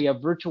 right? We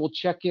have virtual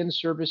check-in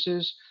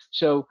services.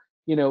 So,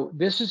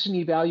 this is an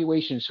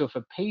evaluation. So if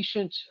a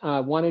patient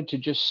wanted to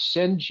just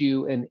send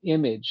you an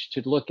image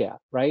to look at,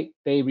 right?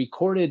 They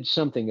recorded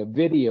something, a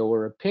video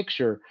or a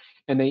picture,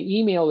 and they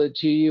emailed it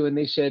to you and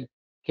they said,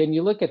 can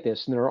you look at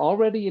this? And they're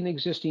already an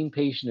existing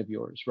patient of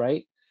yours,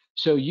 right?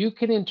 So you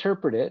can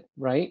interpret it,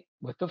 right,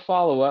 with the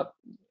follow-up.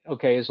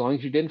 Okay, as long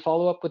as you didn't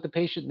follow up with the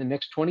patient in the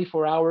next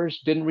 24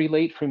 hours, didn't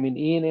relate from an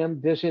E&M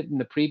visit in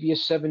the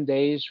previous 7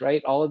 days,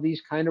 right? All of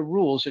these kind of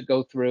rules that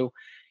go through,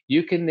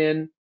 you can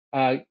then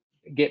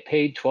get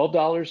paid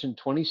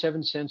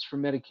 $12.27 for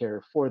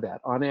Medicare for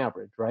that on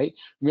average, right?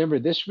 Remember,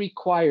 this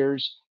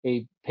requires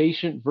a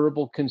patient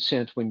verbal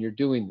consent when you're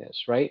doing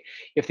this, right?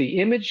 If the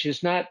image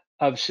is not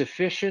of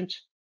sufficient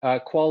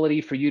quality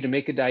for you to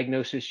make a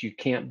diagnosis, you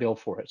can't bill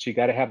for it. So you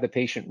got to have the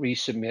patient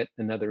resubmit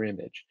another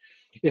image.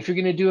 If you're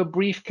going to do a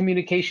brief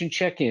communication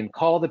check-in,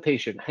 call the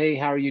patient. Hey,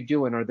 how are you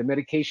doing? Are the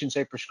medications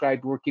I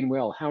prescribed working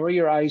well? How are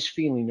your eyes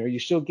feeling? Are you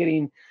still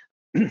getting,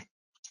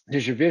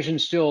 does your vision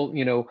still,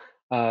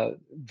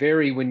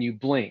 vary when you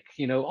blink.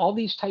 All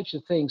these types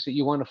of things that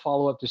you want to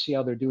follow up to see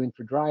how they're doing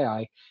for dry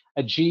eye.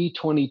 A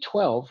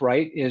G2012,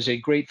 right, is a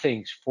great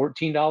thing.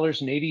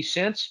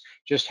 $14.80,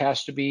 just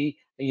has to be,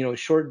 a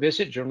short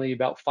visit, generally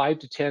about 5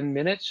 to 10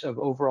 minutes of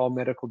overall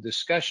medical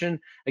discussion.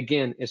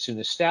 Again, it's an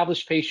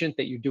established patient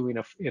that you're doing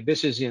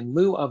this is in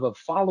lieu of a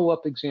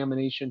follow-up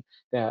examination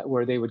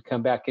where they would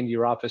come back into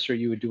your office, or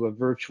you would do a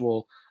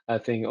virtual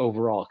thing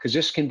overall, because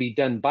this can be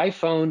done by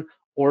phone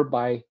or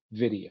by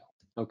video,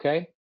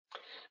 okay?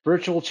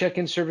 Virtual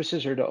check-in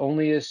services are to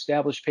only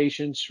established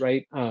patients,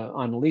 right?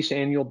 On at least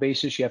annual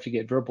basis, you have to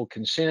get verbal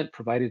consent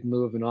provided in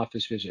lieu of an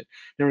office visit.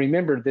 Now,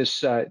 remember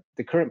this: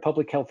 the current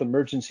public health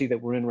emergency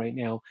that we're in right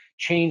now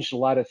changed a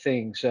lot of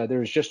things.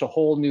 There's just a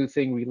whole new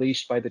thing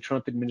released by the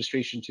Trump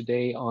administration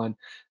today on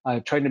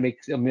trying to make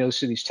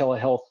most of these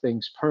telehealth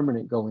things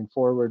permanent going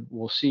forward.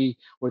 We'll see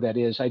where that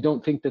is. I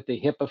don't think that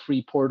the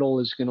HIPAA-free portal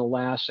is going to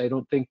last. I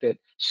don't think that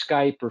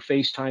Skype or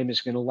FaceTime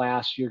is going to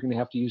last. You're going to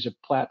have to use a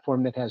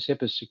platform that has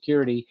HIPAA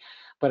security.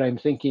 But I'm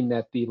thinking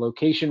that the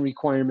location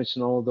requirements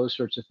and all of those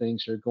sorts of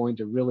things are going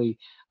to really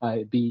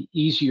be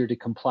easier to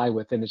comply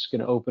with, and it's going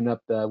to open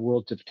up the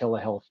world of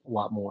telehealth a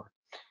lot more.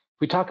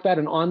 We talk about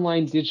an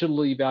online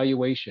digital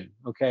evaluation,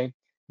 okay?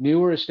 New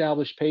or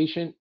established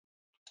patient.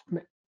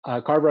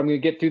 Carver, I'm going to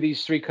get through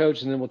these 3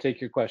 codes and then we'll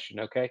take your question,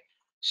 okay?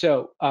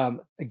 So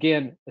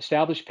again,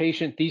 established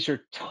patient, these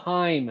are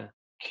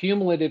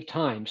cumulative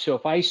time. So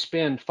if I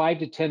spend 5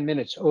 to 10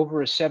 minutes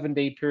over a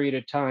 7-day period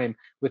of time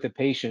with a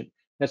patient,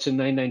 that's a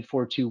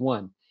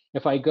 99421.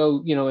 If I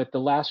go, at the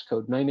last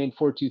code,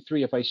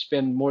 99423, if I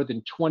spend more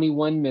than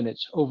 21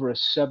 minutes over a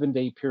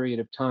 7-day period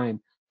of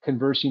time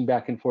conversing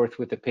back and forth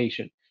with a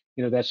patient,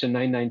 that's a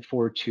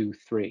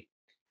 99423.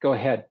 Go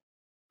ahead.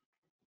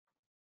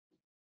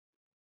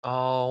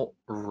 All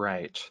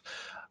right.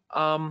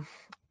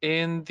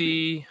 In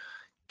the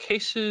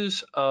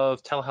cases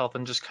of telehealth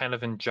and just kind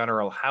of in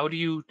general, how do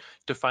you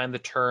define the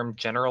term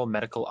general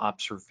medical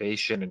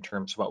observation in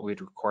terms of what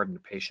we'd record in a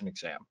patient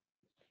exam?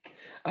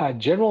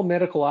 General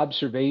medical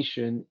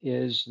observation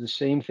is the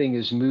same thing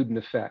as mood and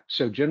effect.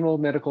 So general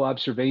medical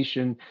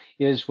observation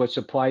is what's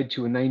applied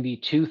to a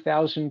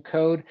 92,000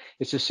 code.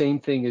 It's the same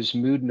thing as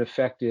mood and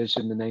effect is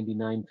in the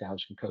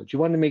 99,000 code. You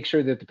want to make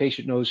sure that the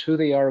patient knows who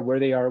they are, where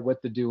they are,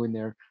 what they're doing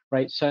there,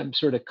 right? Some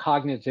sort of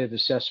cognitive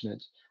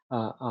assessment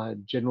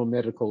on general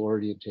medical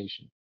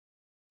orientation.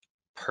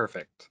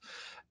 Perfect.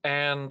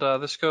 And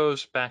this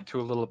goes back to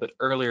a little bit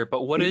earlier,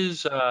 but what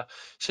is,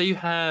 say you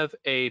have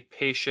a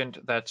patient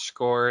that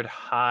scored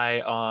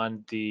high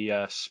on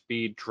the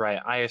speed dry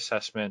eye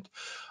assessment,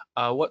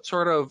 what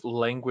sort of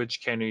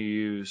language can you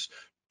use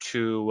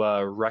to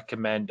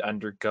recommend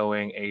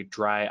undergoing a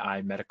dry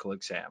eye medical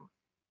exam?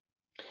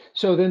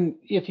 So then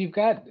if you've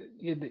got,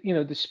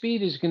 the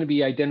speed is going to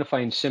be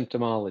identifying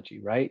symptomology,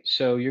 right?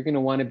 So you're going to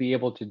want to be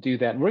able to do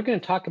that. And we're going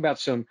to talk about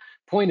some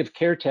point of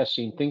care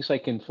testing, things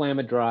like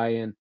inflammatory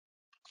and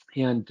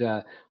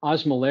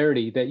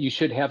osmolarity that you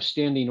should have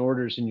standing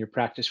orders in your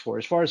practice for.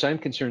 As far as I'm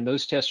concerned,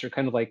 those tests are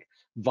kind of like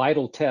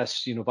vital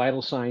tests,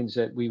 vital signs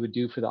that we would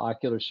do for the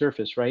ocular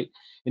surface, right?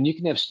 And you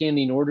can have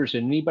standing orders,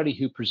 and anybody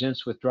who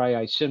presents with dry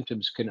eye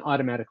symptoms can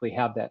automatically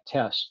have that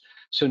test.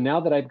 So now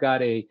that I've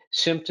got a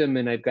symptom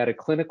and I've got a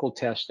clinical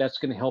test, that's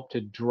going to help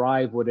to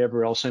drive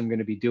whatever else I'm going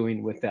to be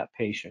doing with that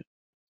patient.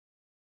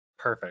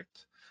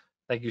 Perfect.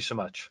 Thank you so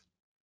much.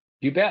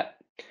 You bet.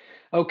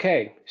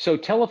 Okay, so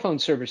telephone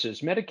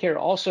services. Medicare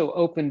also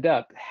opened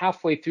up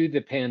halfway through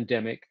the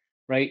pandemic,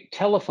 right?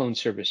 Telephone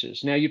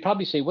services. Now, you'd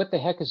probably say, what the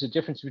heck is the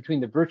difference between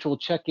the virtual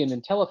check-in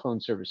and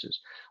telephone services?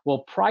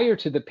 Well, prior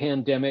to the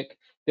pandemic,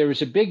 there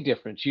was a big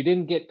difference. You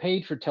didn't get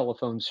paid for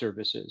telephone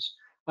services.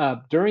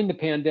 During the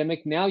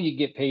pandemic, now you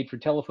get paid for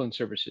telephone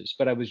services.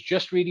 But I was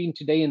just reading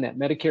today in that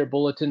Medicare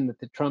bulletin that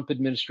the Trump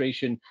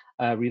administration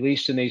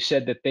released, and they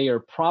said that they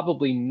are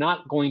probably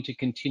not going to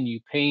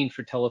continue paying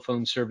for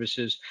telephone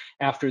services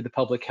after the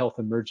public health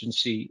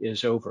emergency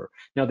is over.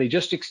 Now, they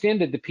just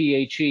extended the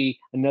PHE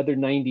another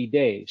 90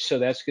 days. So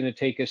that's going to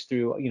take us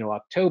through,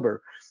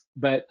 October.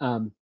 But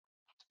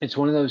it's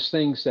one of those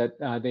things that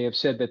they have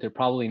said that they're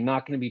probably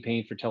not going to be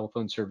paying for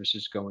telephone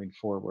services going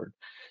forward.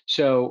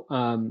 So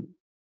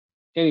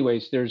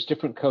anyways, there's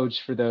different codes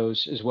for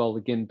those as well,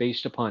 again,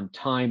 based upon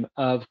time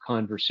of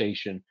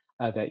conversation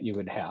that you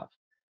would have.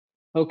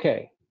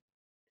 Okay,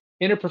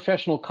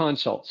 interprofessional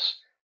consults,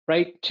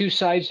 right? 2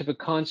 sides of a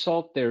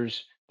consult.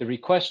 There's the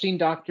requesting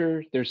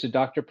doctor, there's the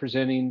doctor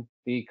presenting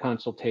the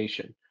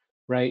consultation,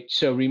 right?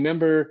 So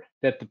remember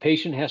that the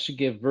patient has to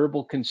give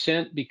verbal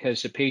consent,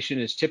 because the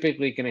patient is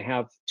typically going to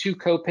have 2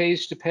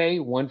 copays to pay,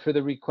 one for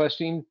the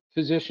requesting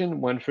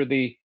physician, one for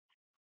the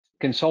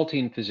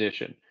consulting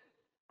physician.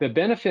 The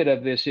benefit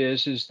of this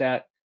is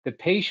that the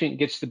patient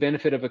gets the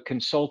benefit of a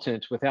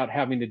consultant without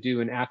having to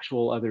do an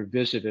actual other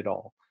visit at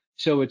all.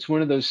 So it's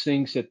one of those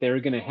things that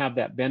they're going to have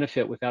that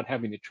benefit without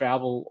having to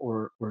travel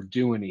or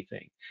do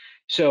anything.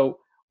 So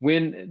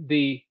when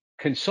the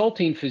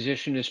consulting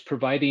physician is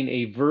providing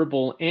a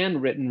verbal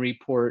and written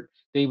report,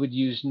 they would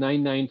use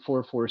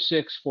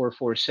 99446,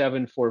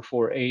 447,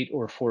 448,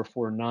 or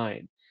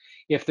 449.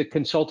 If the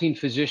consulting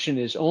physician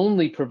is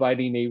only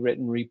providing a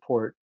written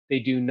report, they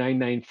do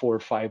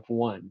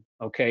 99451.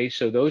 Okay,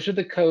 so those are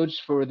the codes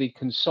for the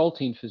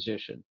consulting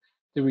physician.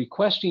 The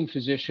requesting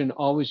physician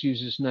always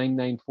uses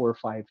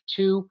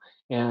 99452,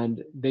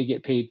 and they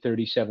get paid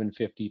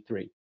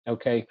 37.53.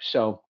 Okay,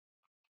 so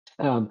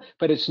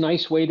but it's a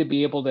nice way to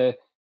be able to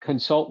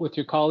consult with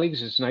your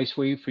colleagues. It's a nice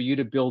way for you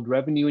to build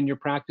revenue in your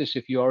practice.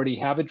 If you already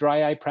have a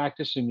dry eye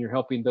practice and you're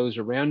helping those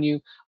around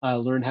you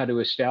learn how to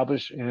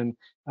establish and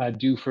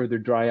do further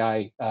dry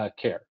eye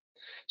care.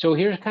 So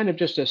here's kind of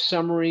just a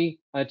summary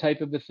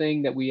type of a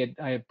thing that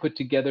I had put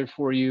together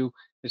for you.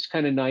 It's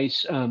kind of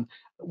nice.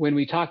 When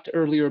we talked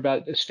earlier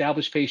about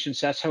established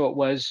patients, that's how it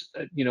was,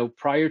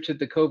 prior to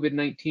the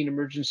COVID-19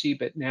 emergency,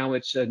 but now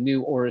it's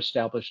new or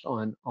established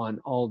on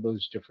all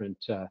those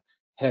different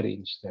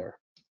headings there.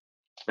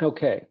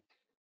 Okay,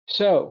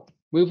 so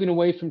moving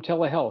away from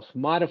telehealth,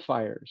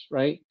 modifiers,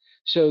 right?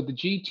 So the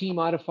GT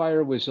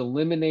modifier was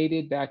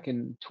eliminated back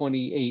in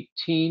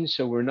 2018,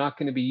 so we're not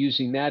going to be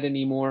using that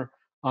anymore.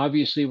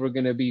 Obviously, we're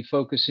going to be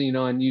focusing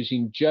on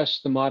using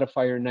just the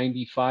modifier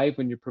 95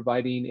 when you're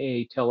providing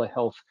a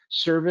telehealth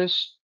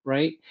service,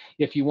 right?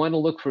 If you want to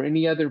look for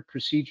any other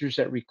procedures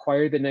that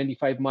require the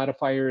 95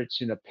 modifier,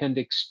 it's in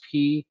Appendix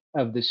P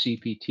of the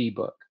CPT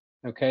book,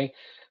 okay?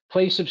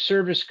 Place of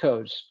service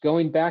codes,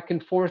 going back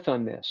and forth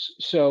on this.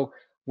 So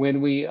when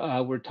we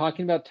were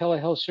talking about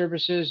telehealth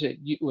services, it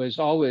was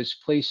always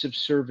place of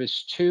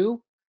service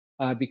 2,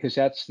 because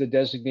that's the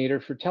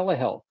designator for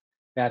telehealth.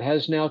 That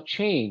has now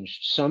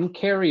changed. Some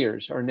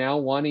carriers are now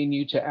wanting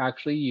you to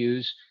actually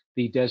use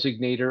the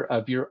designator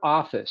of your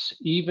office,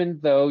 even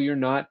though you're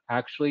not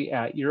actually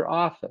at your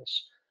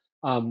office.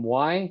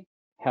 Why?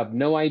 Have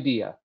no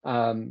idea.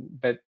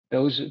 But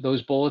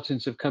those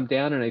bulletins have come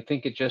down, and I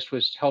think it just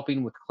was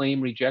helping with claim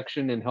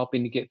rejection and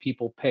helping to get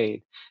people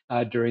paid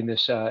during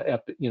this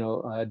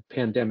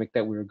pandemic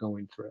that we were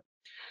going through.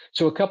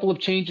 So a couple of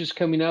changes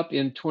coming up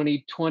in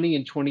 2020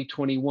 and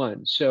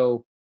 2021.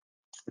 So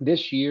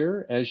this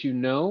year, as you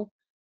know,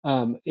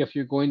 if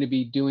you're going to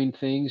be doing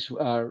things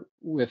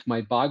with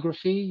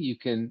mybography, you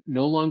can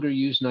no longer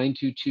use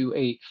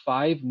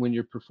 92285 when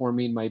you're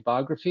performing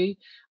mybography.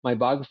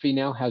 Mybography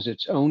now has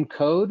its own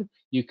code.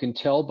 You can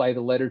tell by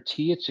the letter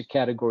T, it's a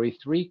category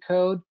 3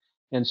 code.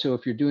 And so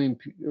if you're doing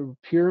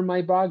pure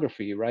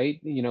mybography, right,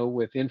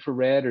 with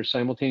infrared or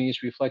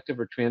simultaneous reflective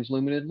or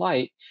transluminant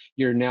light,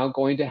 you're now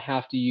going to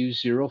have to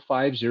use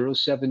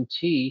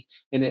 0507T,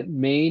 and it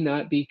may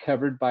not be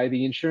covered by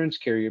the insurance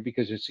carrier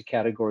because it's a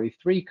category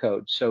 3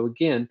 code. So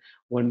again,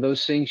 one of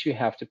those things you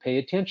have to pay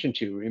attention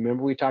to.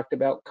 Remember, we talked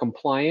about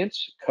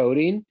compliance,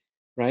 coding,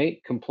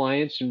 right?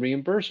 Compliance and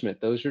reimbursement.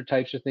 Those are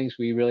types of things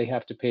we really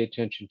have to pay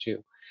attention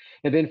to.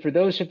 And then for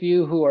those of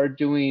you who are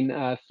doing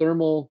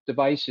thermal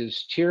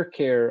devices,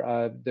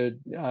 TearCare, the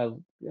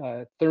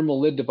thermal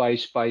lid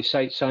device by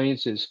Sight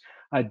Sciences,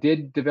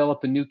 did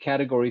develop a new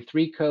category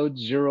 3 code,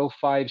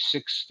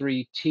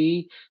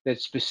 0563T,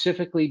 that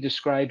specifically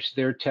describes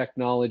their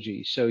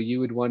technology. So you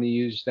would want to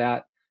use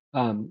that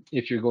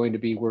if you're going to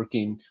be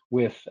working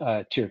with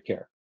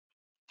TearCare.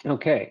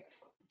 Okay,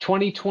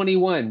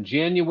 2021,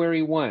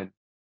 January 1.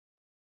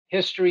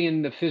 History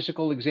and the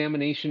physical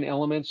examination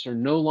elements are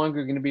no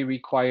longer going to be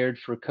required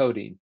for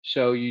coding.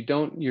 So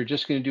you're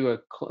just going to do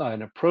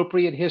an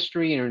appropriate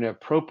history and an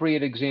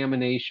appropriate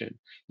examination.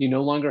 You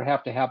no longer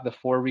have to have the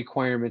 4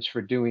 requirements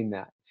for doing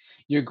that.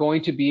 You're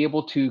going to be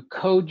able to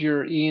code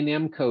your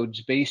E&M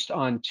codes based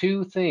on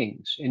 2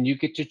 things, and you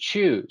get to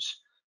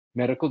choose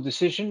medical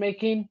decision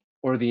making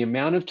or the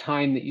amount of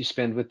time that you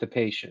spend with the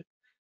patient.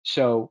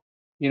 So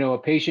a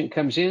patient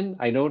comes in,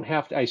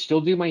 I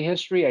still do my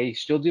history, I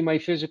still do my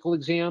physical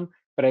exam,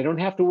 but I don't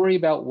have to worry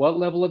about what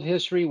level of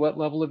history, what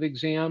level of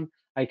exam.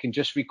 I can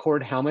just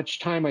record how much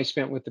time I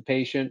spent with the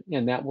patient,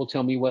 and that will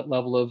tell me what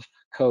level of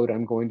code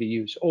I'm going to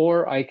use.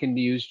 Or I can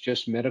use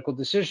just medical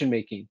decision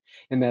making,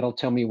 and that'll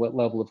tell me what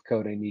level of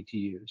code I need to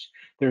use.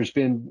 There's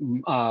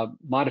been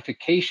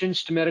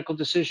modifications to medical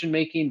decision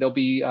making. There'll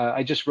be,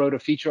 I just wrote a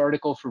feature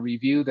article for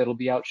review that'll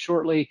be out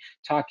shortly,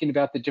 talking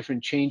about the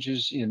different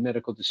changes in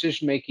medical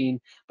decision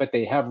making, but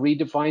they have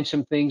redefined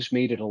some things,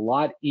 made it a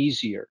lot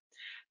easier.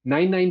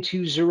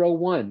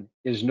 99201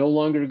 is no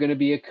longer going to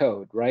be a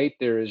code, right?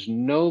 There is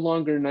no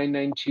longer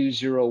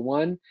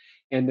 99201,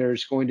 and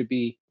there's going to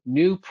be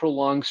new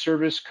prolonged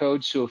service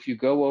codes. So if you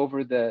go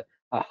over the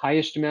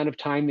highest amount of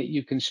time that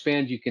you can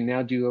spend, you can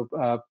now do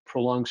a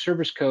prolonged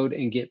service code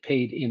and get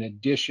paid in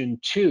addition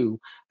to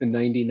the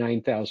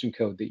 99,000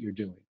 code that you're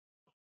doing.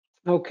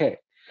 Okay,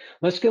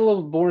 let's get a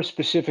little more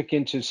specific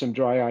into some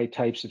dry eye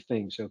types of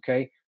things,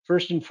 okay?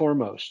 First and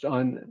foremost,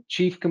 on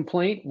chief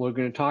complaint, we're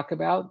going to talk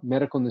about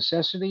medical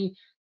necessity,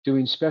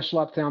 doing special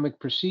ophthalmic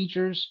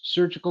procedures,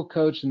 surgical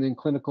codes, and then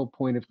clinical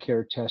point of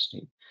care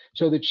testing.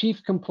 So the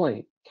chief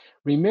complaint,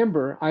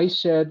 remember I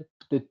said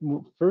that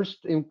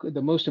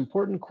the most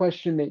important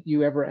question that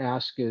you ever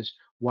ask is,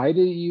 why are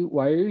you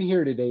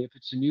here today if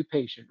it's a new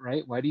patient,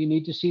 right? Why do you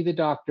need to see the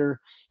doctor?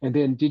 And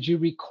then did you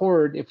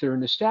record, if they're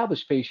an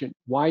established patient,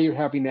 why you're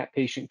having that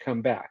patient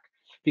come back?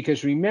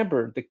 Because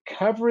remember, the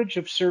coverage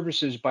of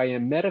services by a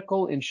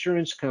medical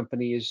insurance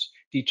company is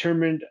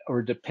determined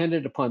or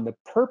dependent upon the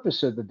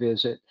purpose of the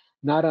visit,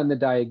 not on the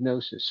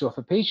diagnosis. So if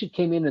a patient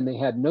came in and they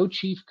had no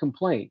chief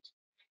complaint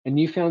and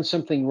you found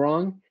something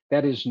wrong,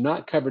 that is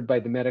not covered by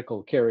the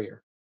medical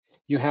carrier.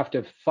 You have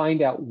to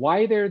find out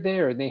why they're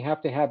there, and they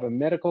have to have a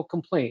medical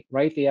complaint,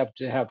 right? They have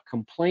to have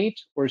complaint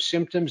or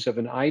symptoms of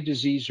an eye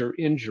disease or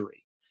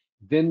injury.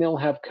 Then they'll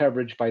have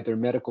coverage by their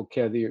medical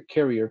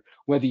carrier,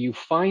 whether you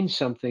find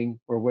something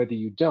or whether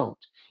you don't.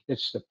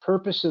 It's the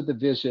purpose of the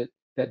visit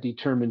that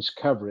determines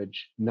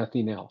coverage,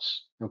 nothing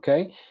else,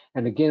 okay?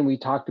 And again, we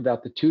talked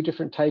about the two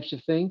different types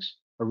of things,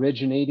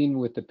 originating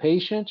with the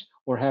patient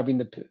or having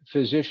the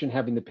physician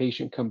having the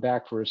patient come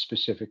back for a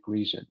specific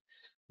reason.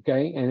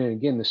 Okay, and then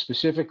again, the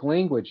specific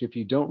language, if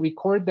you don't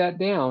record that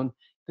down,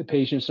 the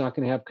patient's not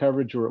going to have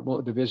coverage or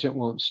the visit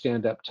won't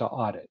stand up to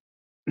audit.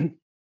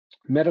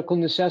 Medical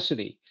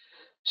necessity.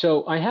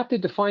 So I have to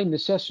define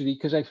necessity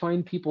because I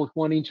find people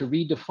wanting to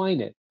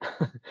redefine it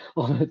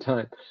all the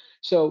time.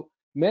 So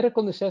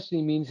medical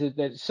necessity means that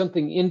it's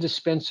something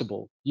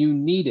indispensable. You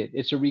need it.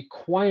 It's a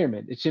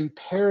requirement. It's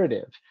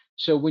imperative.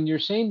 So when you're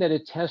saying that a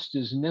test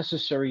is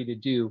necessary to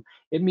do,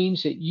 it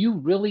means that you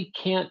really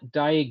can't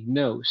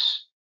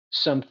diagnose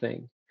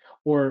something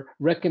or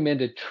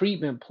recommend a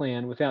treatment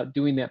plan without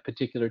doing that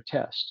particular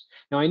test.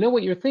 Now, I know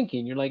what you're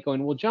thinking. You're like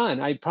going, well,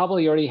 John, I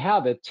probably already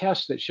have a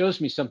test that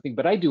shows me something,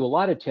 but I do a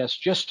lot of tests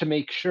just to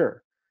make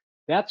sure.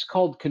 That's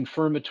called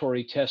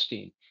confirmatory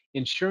testing.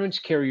 Insurance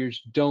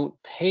carriers don't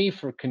pay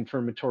for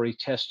confirmatory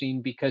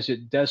testing because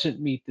it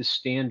doesn't meet the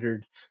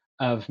standard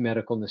of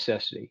medical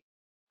necessity.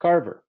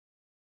 Carver.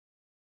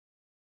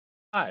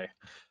 Hi.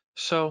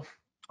 So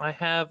I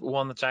have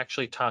one that's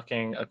actually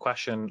talking a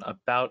question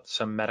about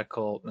some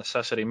medical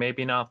necessity,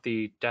 maybe not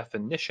the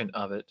definition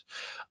of it,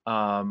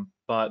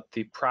 but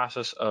the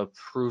process of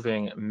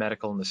proving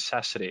medical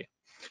necessity,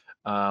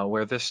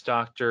 where this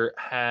doctor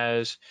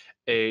has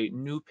a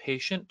new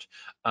patient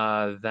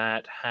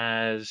that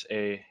has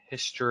a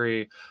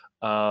history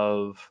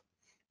of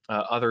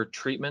other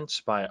treatments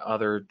by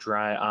other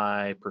dry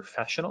eye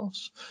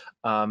professionals.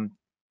 Um,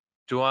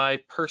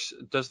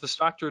 does this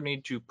doctor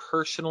need to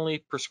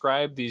personally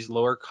prescribe these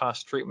lower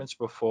cost treatments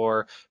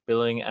before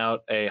billing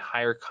out a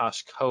higher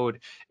cost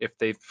code if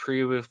they've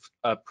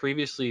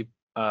previously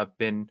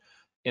been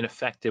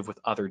ineffective with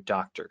other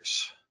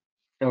doctors?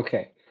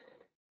 Okay.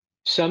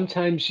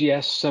 Sometimes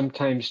yes,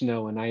 sometimes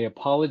no, and I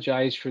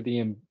apologize for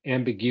the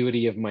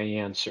ambiguity of my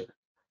answer.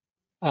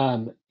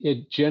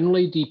 It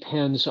generally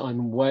depends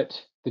on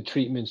what the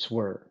treatments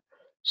were.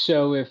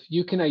 So if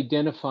you can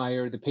identify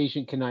or the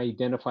patient can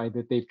identify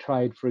that they've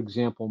tried, for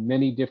example,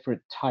 many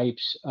different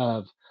types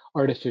of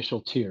artificial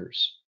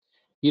tears,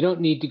 you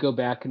don't need to go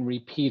back and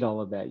repeat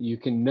all of that. You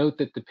can note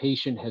that the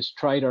patient has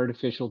tried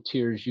artificial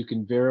tears. You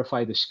can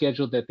verify the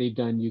schedule that they've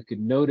done. You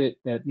can note it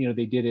that,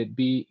 they did it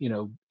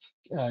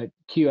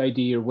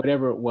QID or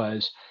whatever it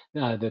was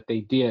that they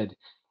did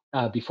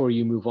before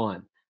you move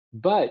on.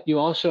 But you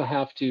also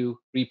have to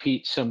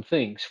repeat some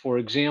things. For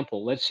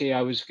example, let's say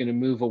I was going to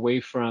move away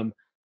from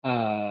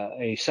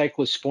a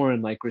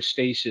cyclosporin like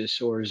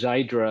Restasis or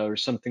Xiidra or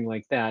something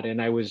like that,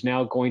 and I was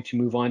now going to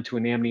move on to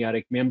an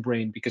amniotic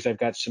membrane because I've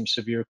got some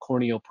severe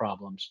corneal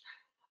problems.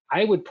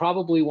 I would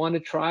probably want to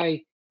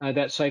try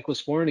that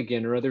cyclosporin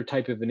again or other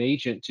type of an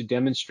agent to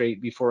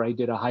demonstrate before I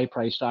did a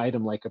high-priced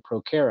item like a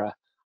Procera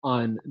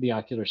on the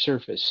ocular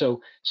surface.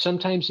 So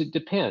sometimes it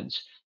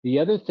depends. The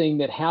other thing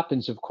that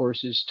happens, of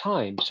course, is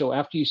time. So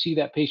after you see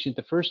that patient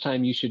the first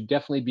time, you should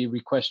definitely be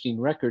requesting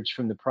records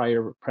from the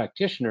prior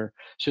practitioner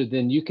so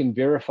then you can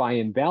verify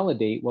and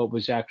validate what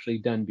was actually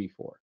done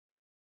before.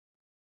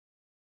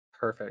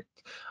 Perfect.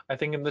 I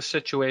think in this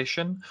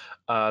situation,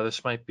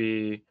 this might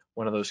be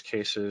one of those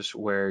cases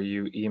where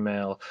you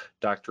email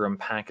Dr.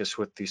 Rumpakis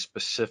with the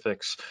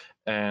specifics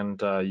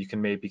and you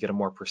can maybe get a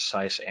more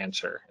precise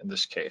answer in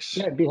this case.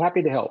 Yeah, I'd be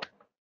happy to help.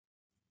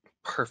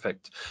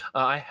 Perfect.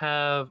 I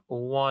have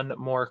one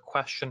more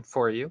question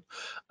for you.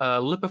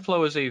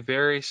 LipiFlow is a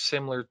very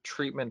similar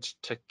treatment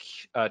to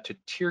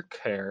tear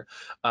care.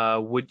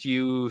 Would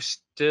you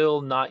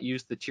still not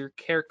use the tear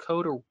care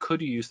code, or could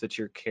you use the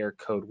tear care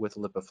code with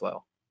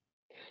LipiFlow?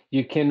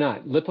 You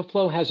cannot.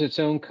 LipiFlow has its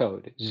own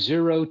code,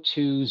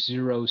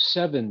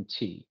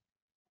 0207T.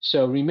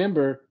 So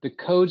remember, the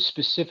code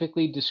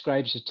specifically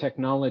describes the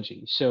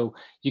technology. So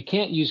you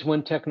can't use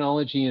one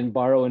technology and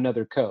borrow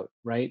another code,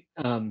 right?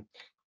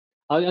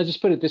 I'll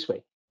just put it this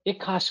way. It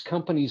costs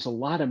companies a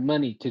lot of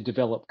money to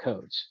develop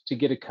codes, to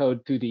get a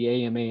code through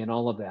the AMA and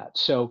all of that.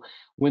 So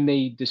when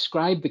they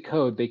describe the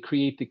code, they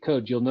create the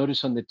code. You'll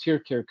notice on the tear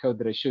care code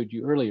that I showed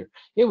you earlier,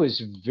 it was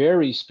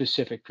very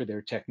specific for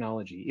their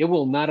technology. It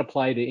will not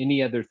apply to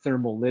any other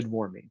thermal lid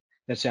warming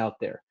that's out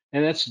there.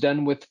 And that's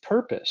done with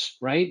purpose,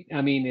 right?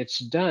 I mean, it's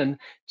done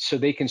so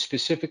they can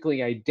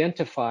specifically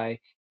identify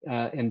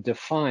and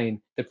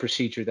define the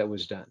procedure that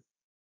was done.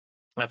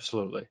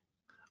 Absolutely.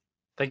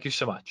 Thank you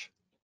so much.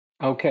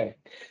 Okay,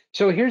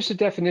 so here's the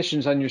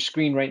definitions on your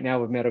screen right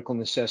now of medical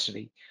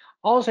necessity.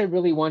 All I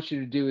really want you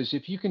to do is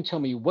if you can tell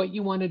me what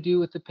you want to do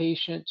with the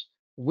patient,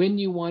 when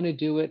you want to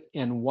do it,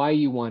 and why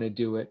you want to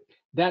do it,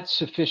 that's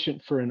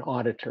sufficient for an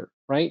auditor,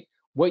 right?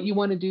 What you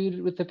want to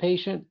do with the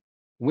patient,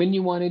 when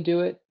you want to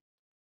do it,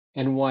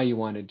 and why you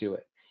want to do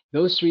it.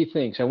 Those three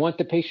things. I want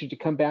the patient to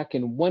come back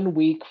in 1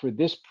 week for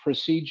this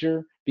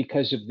procedure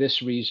because of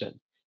this reason.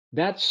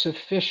 That's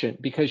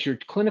sufficient because your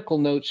clinical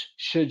notes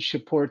should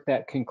support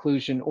that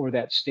conclusion or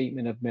that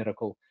statement of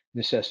medical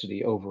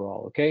necessity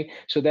overall, okay?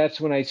 So that's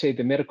when I say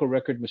the medical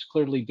record must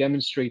clearly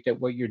demonstrate that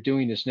what you're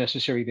doing is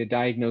necessary to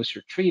diagnose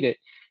or treat it.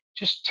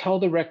 Just tell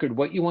the record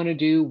what you want to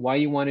do, why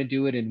you want to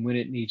do it, and when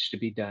it needs to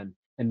be done.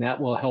 And that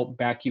will help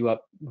back you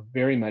up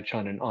very much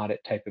on an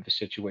audit type of a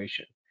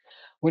situation.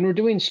 When we're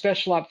doing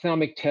special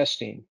ophthalmic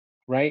testing,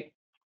 right?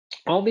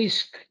 All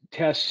these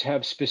tests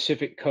have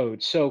specific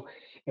codes. So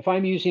if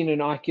I'm using an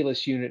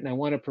Oculus unit and I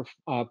want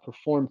to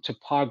perform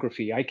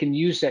topography, I can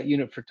use that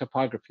unit for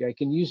topography. I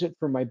can use it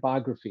for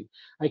mybography.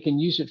 I can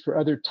use it for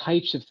other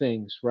types of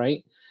things,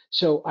 right?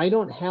 So I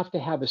don't have to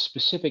have a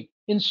specific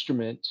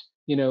instrument,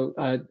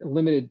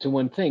 limited to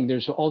one thing.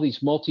 There's all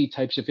these multi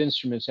types of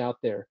instruments out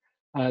there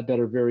that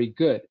are very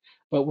good.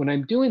 But when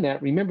I'm doing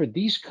that, remember,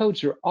 these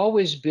codes are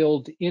always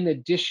billed in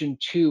addition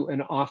to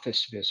an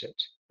office visit,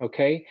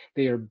 okay?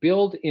 They are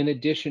billed in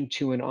addition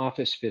to an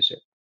office visit.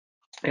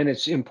 And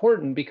it's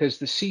important because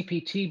the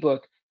CPT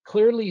book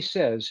clearly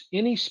says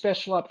any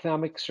special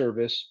ophthalmic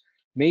service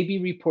may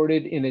be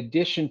reported in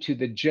addition to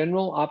the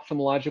general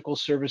ophthalmological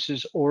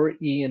services or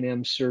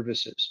E&M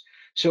services.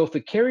 So if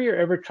the carrier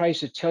ever tries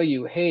to tell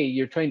you, hey,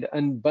 you're trying to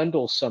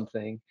unbundle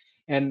something,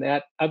 and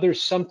that other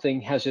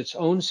something has its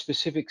own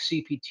specific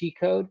CPT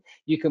code,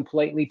 you can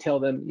politely tell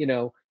them,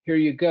 here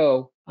you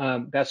go,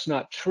 that's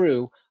not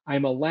true.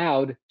 I'm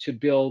allowed to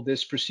bill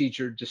this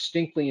procedure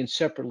distinctly and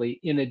separately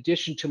in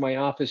addition to my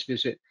office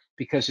visit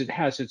because it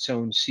has its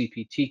own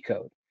CPT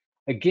code.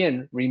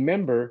 Again,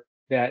 remember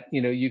that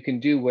you can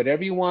do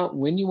whatever you want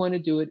when you want to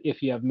do it.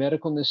 If you have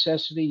medical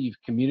necessity,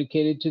 you've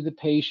communicated to the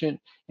patient,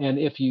 and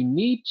if you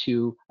need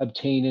to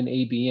obtain an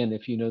ABN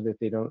if you know that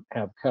they don't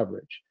have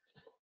coverage.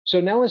 So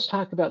now let's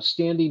talk about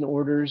standing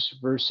orders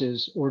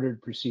versus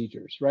ordered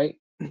procedures, right?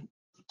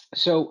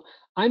 So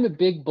I'm a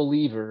big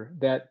believer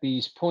that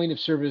these point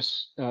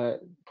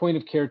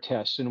of care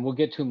tests, and we'll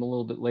get to them a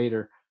little bit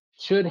later,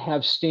 should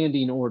have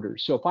standing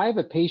orders. So if I have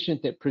a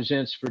patient that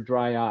presents for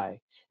dry eye,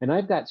 and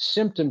I've got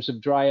symptoms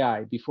of dry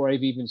eye before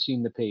I've even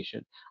seen the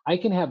patient, I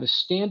can have a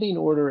standing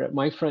order at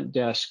my front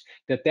desk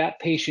that that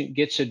patient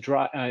gets a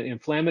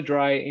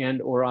inflammatory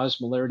and or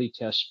osmolarity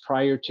test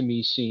prior to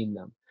me seeing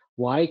them.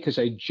 Why? Because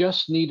I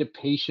just need a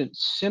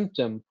patient's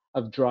symptom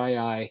of dry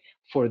eye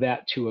for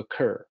that to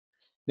occur.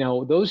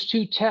 Now, those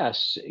two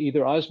tests,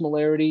 either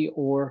osmolarity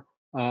or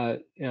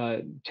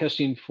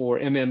testing for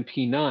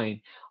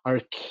MMP9,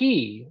 are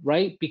key,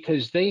 right?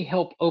 Because they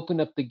help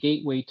open up the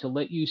gateway to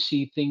let you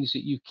see things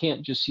that you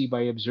can't just see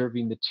by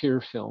observing the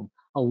tear film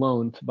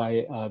alone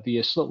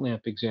via slit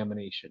lamp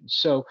examination.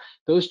 So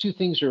those two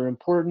things are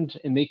important,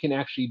 and they can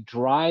actually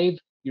drive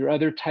your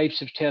other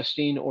types of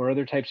testing or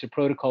other types of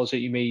protocols that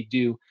you may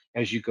do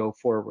as you go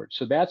forward.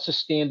 So that's a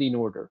standing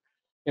order.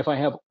 If I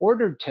have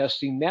ordered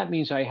testing, that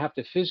means I have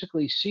to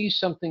physically see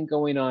something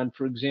going on.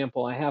 For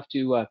example, I have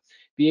to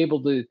be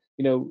able to,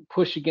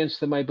 push against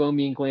the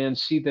meibomian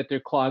glands, see that they're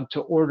clogged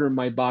to order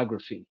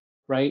mybography,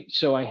 right?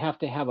 So I have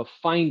to have a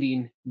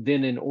finding,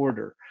 then an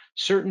order.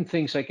 Certain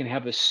things I can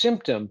have a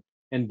symptom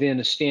and then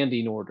a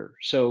standing order.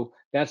 So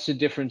that's the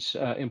difference,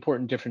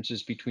 important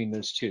differences between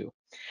those two.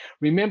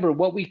 Remember,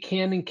 what we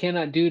can and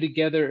cannot do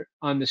together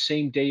on the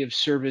same day of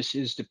service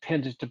is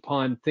dependent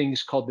upon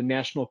things called the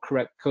National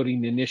Correct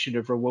Coding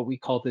Initiative, or what we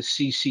call the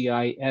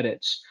CCI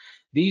edits.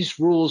 These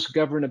rules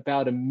govern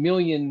about 1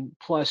 million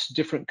plus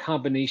different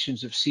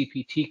combinations of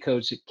CPT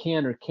codes that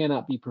can or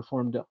cannot be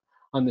performed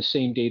on the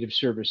same date of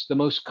service. The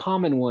most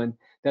common one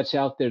that's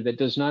out there that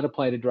does not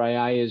apply to dry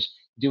eye is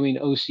doing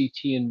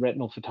OCT and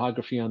retinal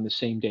photography on the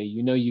same day.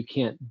 You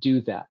can't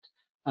do that.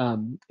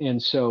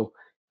 And so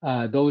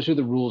those are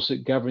the rules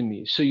that govern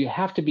these. So you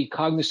have to be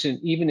cognizant,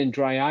 even in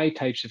dry eye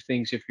types of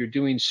things, if you're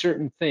doing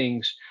certain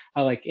things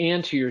like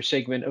anterior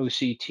segment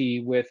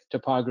OCT with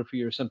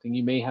topography or something,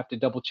 you may have to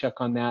double check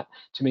on that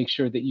to make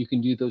sure that you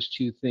can do those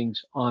two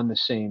things on the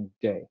same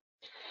day.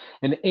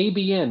 An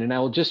ABN, and I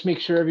will just make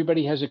sure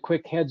everybody has a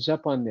quick heads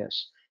up on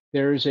this.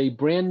 There's a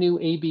brand new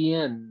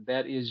ABN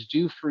that is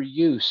due for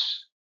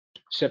use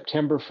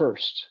September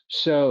 1st.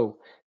 So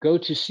go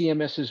to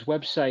CMS's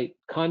website,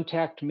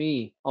 contact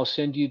me. I'll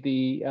send you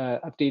the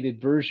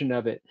updated version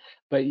of it.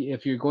 But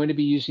if you're going to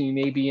be using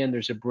an ABN,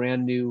 there's a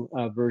brand new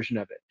version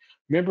of it.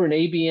 Remember, an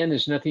ABN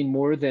is nothing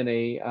more than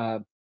a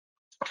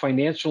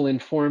financial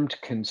informed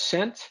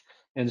consent.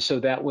 And so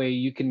that way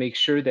you can make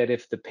sure that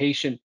if the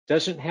patient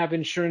doesn't have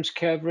insurance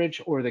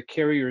coverage or the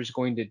carrier is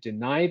going to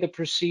deny the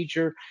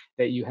procedure,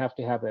 that you have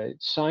to have a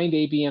signed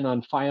ABN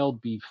on file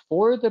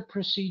before the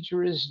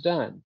procedure is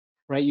done,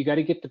 right? You got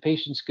to get the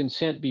patient's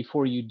consent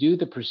before you do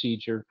the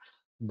procedure.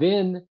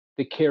 Then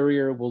the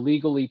carrier will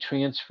legally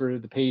transfer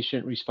the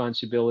patient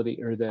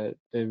responsibility, or the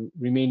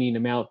remaining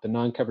amount, the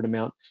non-covered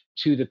amount,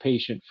 to the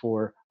patient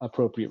for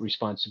appropriate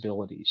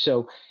responsibility.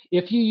 So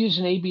if you use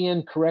an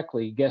ABN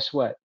correctly, guess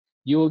what?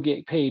 You will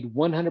get paid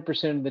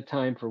 100% of the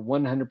time for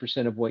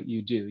 100% of what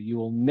you do. You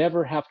will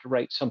never have to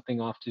write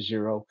something off to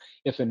zero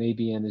if an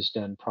ABN is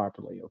done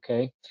properly,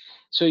 okay?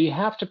 So you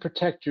have to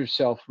protect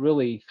yourself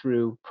really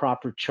through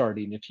proper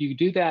charting. If you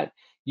do that,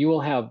 you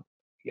will have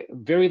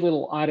very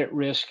little audit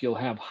risk. You'll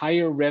have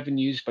higher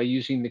revenues by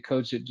using the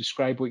codes that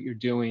describe what you're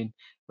doing,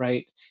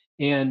 right?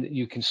 And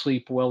you can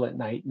sleep well at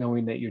night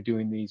knowing that you're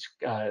doing these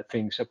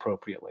things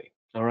appropriately,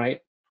 all right?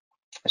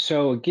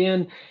 So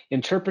again,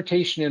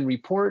 interpretation and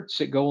reports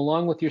that go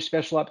along with your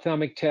special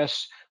ophthalmic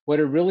tests. What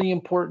are really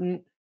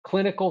important: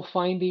 clinical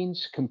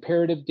findings,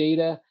 comparative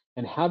data,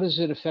 and how does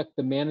it affect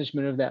the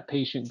management of that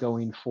patient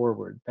going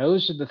forward?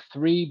 Those are the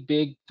three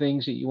big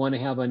things that you want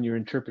to have on your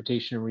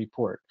interpretation and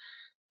report.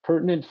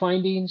 Pertinent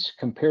findings,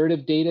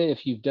 comparative data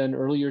if you've done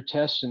earlier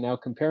tests and now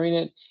comparing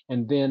it,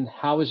 and then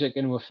how is it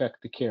going to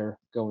affect the care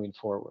going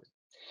forward?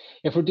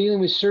 If we're dealing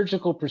with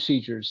surgical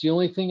procedures, the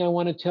only thing I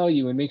want to tell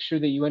you and make sure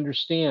that you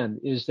understand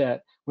is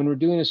that when we're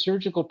doing a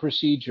surgical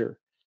procedure,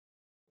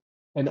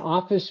 an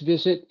office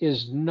visit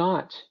is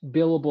not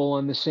billable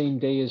on the same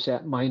day as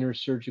that minor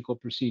surgical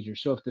procedure.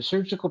 So if the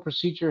surgical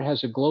procedure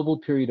has a global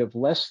period of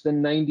less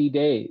than 90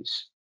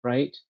 days,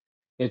 right,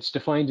 it's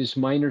defined as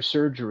minor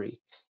surgery,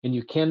 and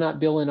you cannot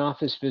bill an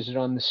office visit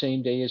on the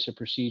same day as a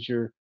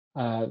procedure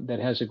that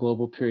has a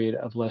global period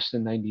of less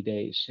than 90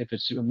 days. If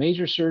it's a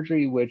major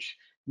surgery, which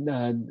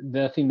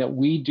nothing that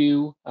we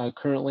do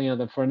currently on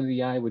the front of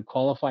the eye would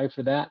qualify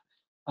for that,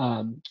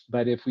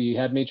 but if we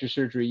had major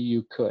surgery,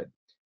 you could.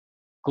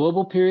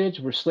 Global periods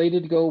were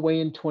slated to go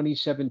away in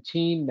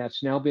 2017.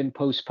 That's now been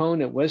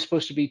postponed. It was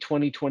supposed to be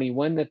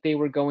 2021 that they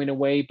were going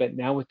away, but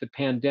now with the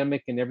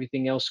pandemic and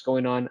everything else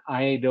going on,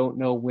 I don't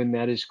know when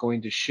that is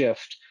going to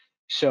shift.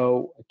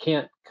 So I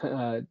can't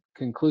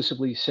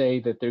conclusively say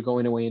that they're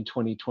going away in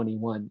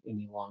 2021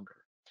 any longer.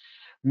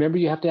 Remember,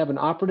 you have to have an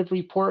operative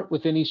report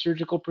with any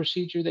surgical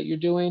procedure that you're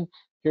doing.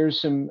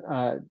 Here's some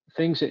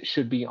things that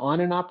should be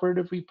on an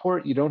operative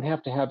report. You don't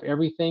have to have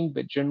everything,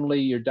 but generally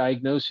your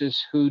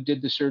diagnosis, who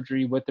did the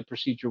surgery, what the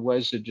procedure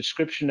was, the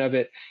description of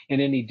it, and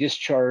any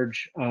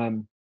discharge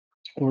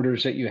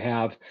orders that you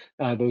have,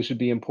 those would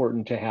be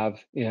important to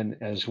have in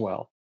as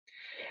well.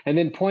 And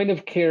then point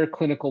of care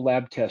clinical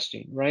lab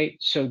testing, right?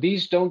 So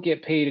these don't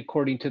get paid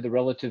according to the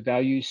relative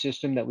value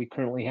system that we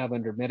currently have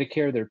under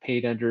Medicare. They're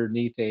paid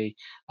underneath a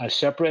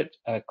separate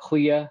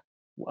CLIA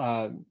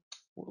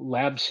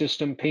lab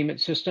system,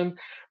 payment system.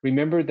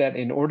 Remember that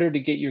in order to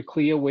get your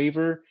CLIA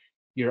waiver,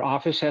 your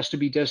office has to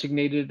be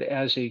designated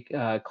as a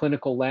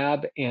clinical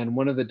lab, and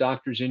one of the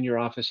doctors in your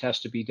office has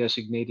to be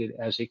designated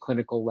as a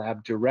clinical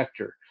lab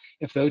director.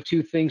 If those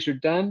two things are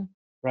done,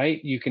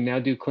 right, you can now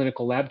do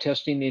clinical lab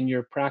testing in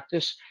your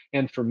practice.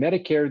 And for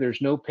Medicare,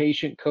 there's no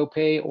patient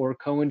copay or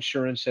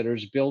coinsurance that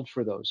is billed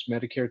for those.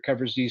 Medicare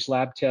covers these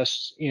lab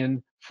tests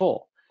in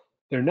full.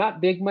 They're not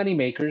big money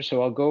makers,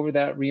 so I'll go over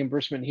that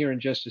reimbursement here in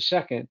just a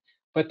second.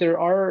 But there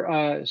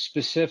are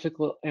specific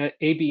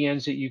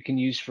ABNs that you can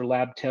use for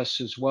lab tests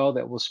as well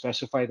that will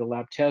specify the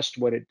lab test,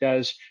 what it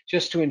does,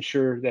 just to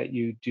ensure that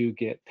you do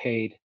get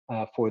paid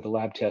for the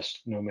lab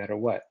test no matter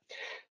what.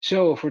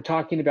 So if we're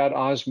talking about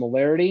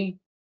osmolarity,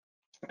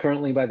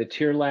 currently by the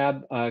Tier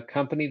Lab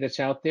company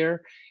that's out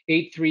there,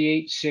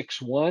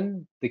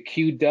 83861. The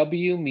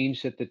QW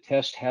means that the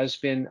test has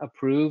been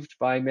approved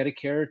by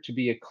Medicare to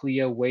be a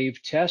CLIA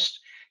waive test.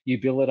 You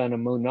bill it on a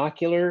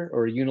monocular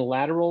or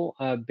unilateral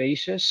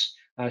basis.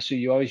 So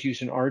you always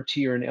use an RT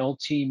or an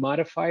LT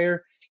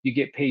modifier. You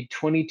get paid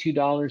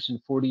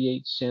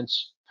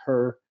 $22.48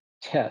 per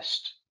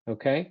test,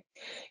 okay?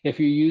 If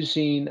you're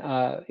using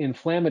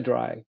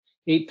Inflamadry,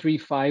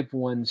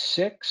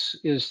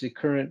 83516 is the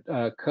current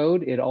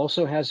code. It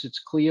also has its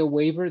CLIA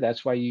waiver.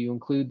 That's why you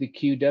include the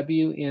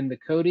QW in the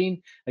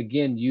coding.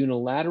 Again,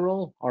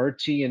 unilateral,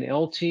 RT and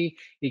LT,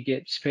 it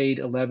gets paid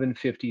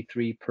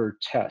 $11.53 per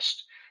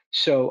test.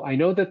 So I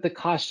know that the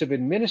cost of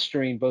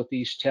administering both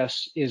these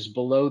tests is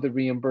below the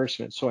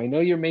reimbursement. So I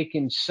know you're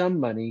making some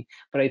money,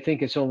 but I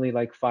think it's only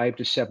like $5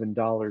 to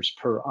 $7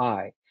 per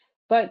eye.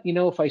 But, you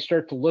know, if I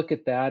start to look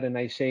at that and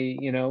I say,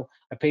 you know,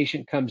 a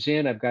patient comes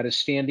in, I've got a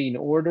standing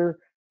order,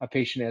 a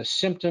patient has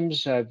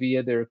symptoms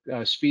via their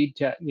speed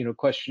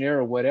questionnaire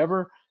or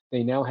whatever,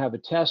 they now have a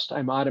test,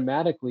 I'm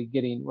automatically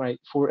getting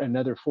right for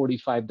another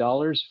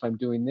 $45 if I'm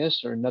doing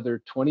this, or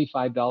another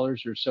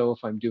 $25 or so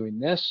if I'm doing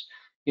this,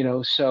 you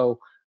know, so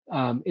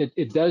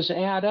it does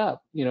add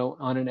up, you know,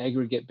 on an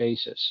aggregate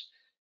basis.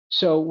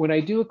 So when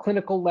I do a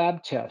clinical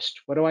lab test,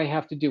 what do I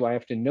have to do? I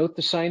have to note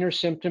the sign or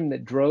symptom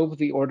that drove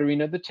the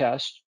ordering of the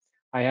test.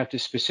 I have to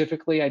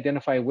specifically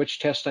identify which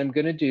test I'm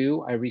going to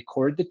do. I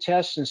record the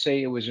test and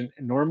say it was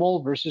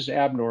normal versus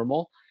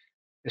abnormal,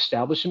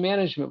 establish a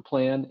management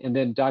plan, and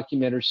then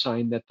document or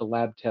sign that the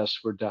lab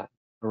tests were done,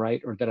 all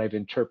right, or that I've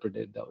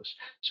interpreted those.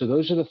 So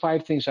those are the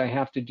 5 things I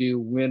have to do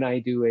when I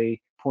do a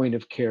point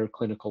of care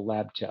clinical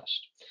lab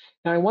test.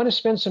 Now I want to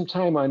spend some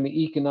time on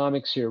the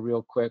economics here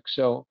real quick.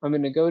 So I'm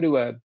going to go to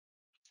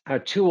a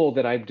tool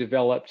that I've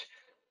developed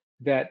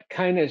that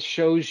kind of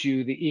shows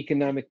you the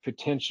economic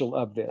potential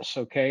of this,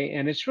 okay?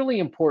 And it's really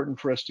important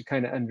for us to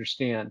kind of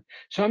understand.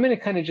 So I'm going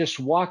to kind of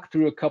just walk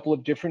through a couple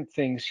of different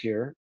things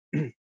here.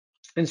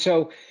 And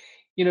so,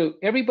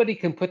 everybody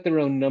can put their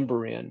own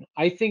number in.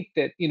 I think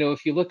that,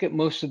 if you look at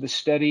most of the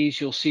studies,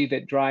 you'll see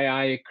that dry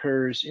eye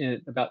occurs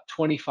in about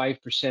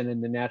 25%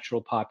 in the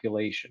natural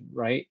population,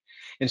 right?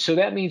 And so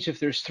that means if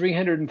there's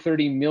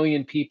 330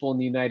 million people in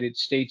the United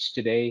States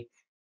today,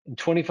 and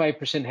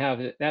 25%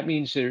 have it, that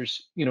means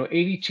there's,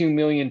 82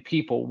 million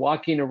people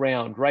walking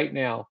around right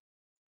now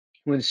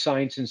with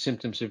signs and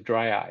symptoms of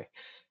dry eye.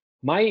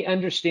 My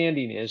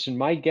understanding is, and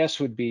my guess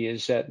would be,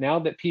 is that now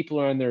that people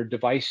are on their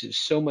devices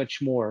so much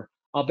more,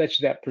 I'll bet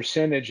you that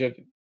percentage of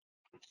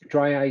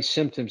dry eye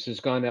symptoms has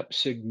gone up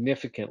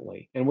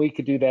significantly. And we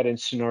could do that in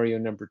scenario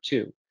number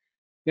 2.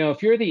 Now,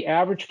 if you're the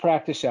average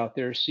practice out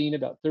there seeing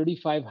about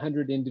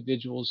 3,500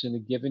 individuals in a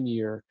given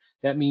year,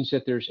 that means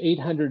that there's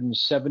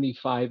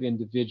 875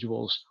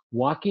 individuals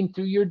walking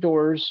through your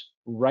doors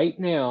right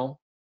now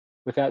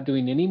without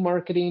doing any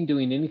marketing,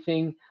 doing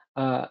anything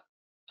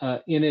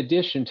in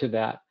addition to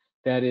that,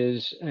 that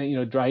is,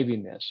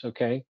 driving this,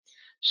 okay?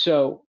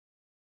 So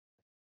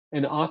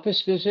an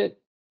office visit,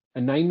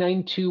 a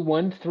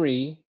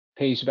 99213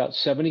 pays about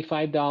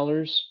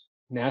 $75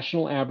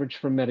 national average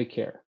for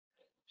Medicare.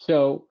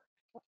 So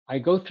I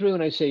go through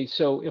and I say,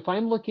 so if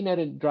I'm looking at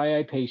a dry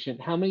eye patient,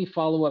 how many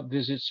follow-up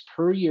visits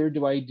per year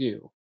do I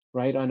do,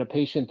 right, on a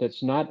patient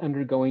that's not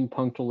undergoing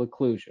punctal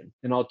occlusion?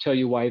 And I'll tell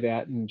you why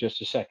that in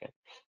just a second.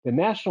 The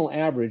national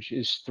average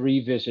is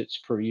 3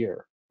 visits per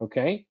year,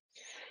 okay?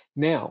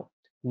 Now,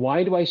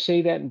 why do I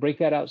say that and break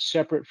that out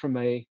separate from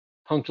a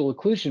punctal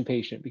occlusion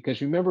patient?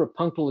 Because remember, a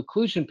punctal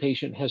occlusion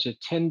patient has a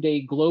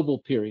 10-day global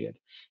period,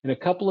 and a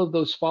couple of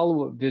those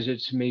follow-up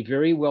visits may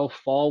very well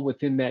fall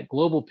within that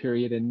global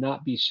period and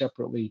not be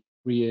separately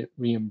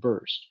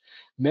reimbursed.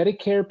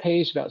 Medicare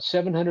pays about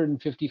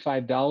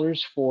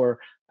 $755 for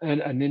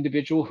an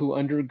individual who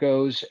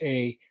undergoes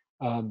a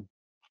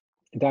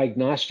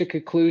diagnostic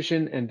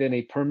occlusion and then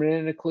a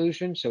permanent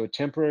occlusion, so a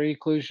temporary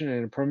occlusion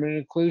and a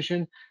permanent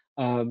occlusion.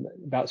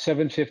 About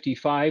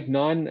 $755.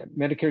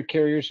 Non-Medicare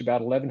carriers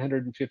about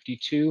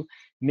 $1,152.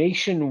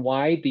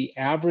 Nationwide, the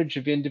average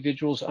of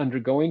individuals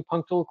undergoing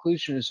punctal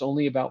occlusion is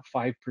only about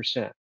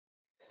 5%.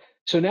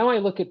 So now I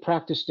look at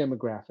practice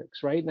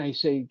demographics, right? And I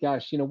say,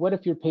 gosh, what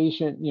if your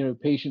patient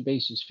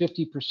base is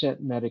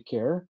 50%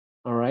 Medicare,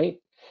 all right?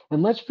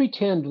 And let's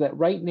pretend that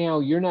right now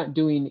you're not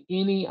doing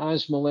any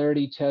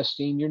osmolarity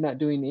testing, you're not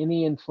doing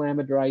any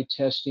inflammatory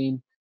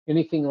testing,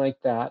 anything like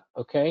that,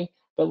 okay?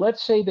 But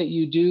let's say that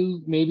you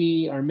do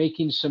maybe are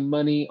making some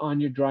money on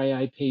your dry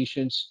eye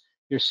patients,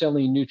 you're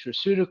selling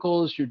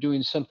nutraceuticals, you're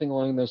doing something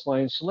along those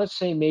lines. So let's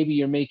say maybe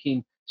you're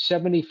making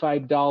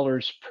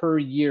 $75 per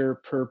year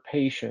per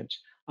patient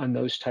on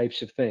those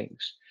types of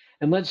things.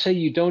 And let's say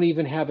you don't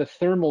even have a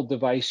thermal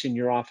device in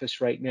your office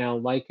right now,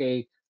 like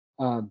a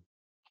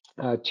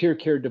tear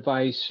care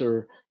device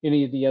or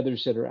any of the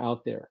others that are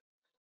out there.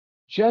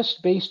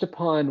 Just based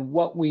upon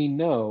what we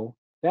know,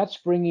 that's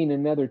bringing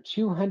another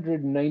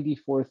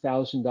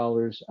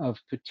 $294,000 of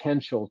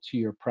potential to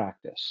your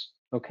practice,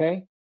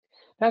 okay?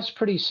 That's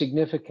pretty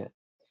significant.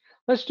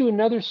 Let's do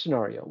another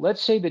scenario.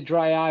 Let's say that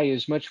dry eye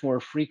is much more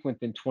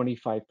frequent than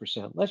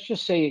 25%. Let's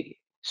just say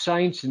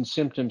signs and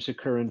symptoms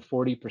occur in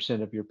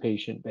 40% of your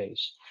patient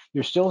base.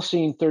 You're still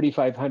seeing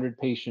 3,500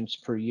 patients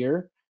per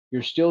year.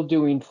 You're still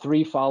doing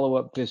 3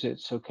 follow-up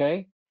visits,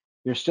 okay?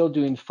 You're still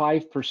doing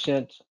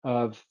 5%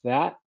 of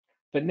that.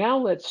 But now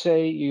let's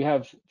say you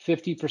have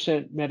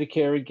 50%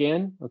 Medicare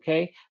again,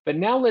 okay? But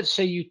now let's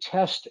say you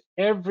test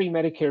every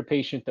Medicare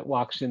patient that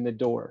walks in the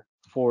door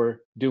for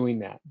doing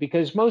that,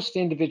 because most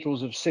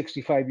individuals of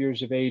 65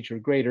 years of age or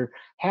greater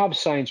have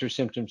signs or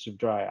symptoms of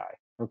dry eye,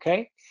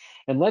 okay?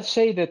 And let's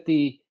say that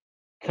the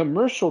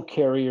commercial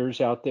carriers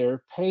out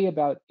there pay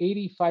about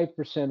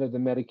 85% of the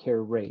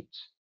Medicare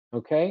rates,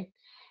 okay?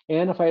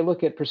 And if I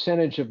look at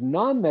percentage of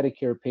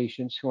non-Medicare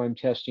patients who I'm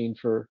testing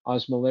for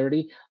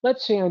osmolarity,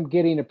 let's say I'm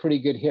getting a pretty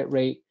good hit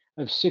rate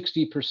of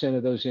 60%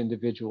 of those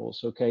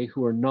individuals, okay,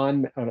 who are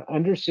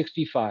under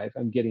 65,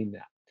 I'm getting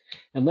that.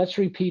 And let's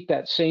repeat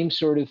that same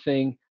sort of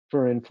thing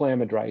for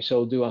inflammatory. So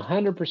we'll do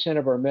 100%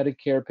 of our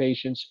Medicare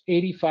patients,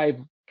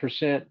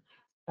 85%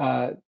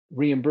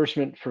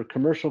 reimbursement for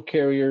commercial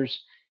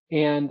carriers,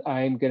 and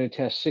I'm going to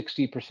test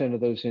 60% of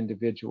those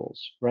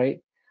individuals,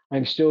 right?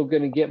 I'm still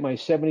going to get my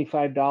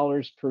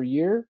 $75 per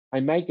year.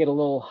 I might get a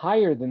little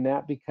higher than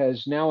that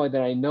because now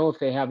that I know if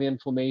they have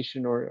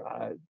inflammation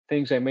or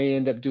things, I may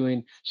end up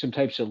doing some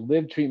types of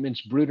lid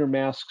treatments, Bruder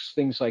masks,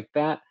 things like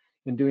that,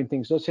 and doing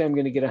things. Let's say I'm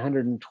going to get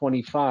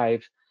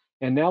 125.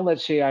 And now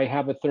let's say I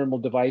have a thermal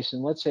device,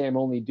 and let's say I'm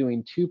only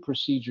doing 2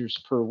 procedures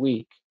per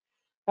week.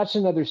 That's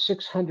another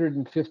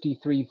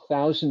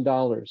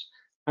 $653,000.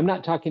 I'm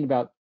not talking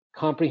about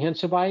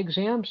comprehensive eye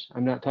exams.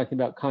 I'm not talking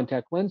about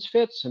contact lens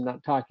fits. I'm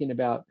not talking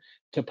about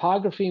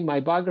topography,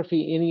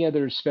 meibography, any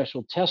other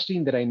special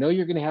testing that I know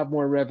you're going to have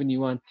more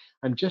revenue on.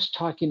 I'm just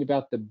talking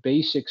about the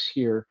basics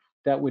here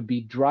that would be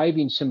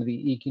driving some of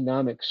the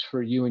economics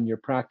for you and your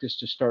practice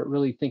to start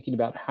really thinking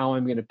about how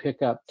I'm going to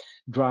pick up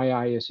dry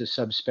eye as a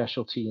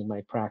subspecialty in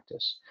my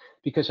practice.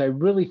 Because I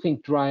really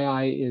think dry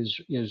eye is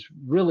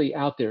really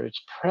out there.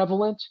 It's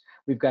prevalent.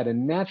 We've got a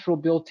natural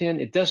built-in.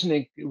 It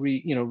doesn't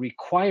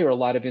require a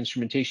lot of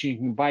instrumentation. You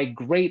can buy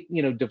great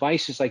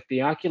devices like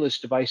the Oculus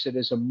device that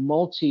is a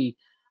multi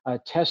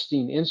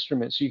testing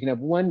instrument. So you can have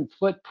one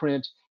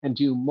footprint and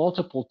do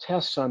multiple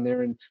tests on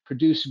there and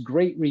produce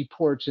great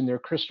reports in their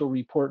crystal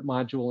report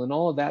module and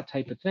all of that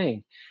type of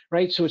thing,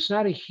 right? So it's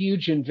not a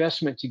huge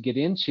investment to get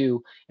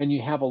into, and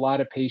you have a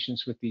lot of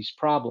patients with these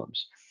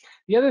problems.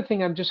 The other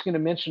thing I'm just going to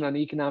mention on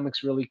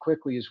economics really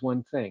quickly is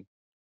one thing.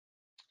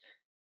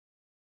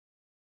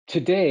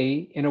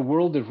 Today, in a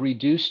world of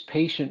reduced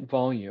patient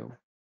volume,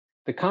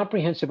 the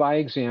comprehensive eye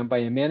exam by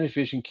a managed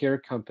vision care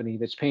company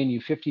that's paying you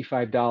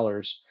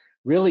 $55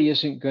 really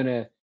isn't going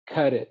to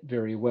cut it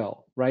very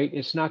well, right?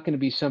 It's not going to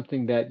be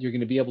something that you're going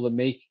to be able to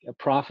make a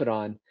profit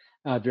on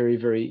very,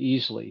 very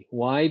easily.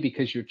 Why?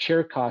 Because your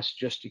chair costs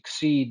just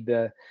exceed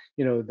the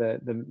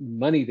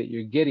money that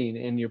you're getting,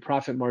 and your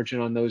profit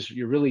margin on those,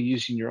 you're really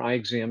using your eye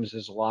exams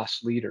as a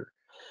loss leader.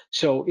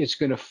 So it's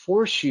going to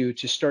force you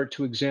to start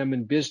to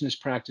examine business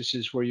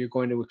practices where you're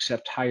going to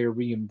accept higher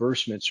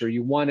reimbursements, or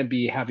you want to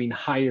be having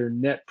higher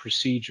net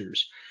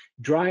procedures.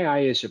 Dry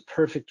eye is a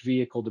perfect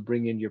vehicle to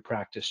bring in your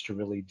practice to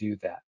really do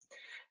that.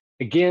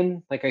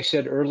 Again, like I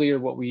said earlier,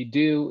 what we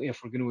do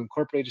if we're going to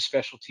incorporate a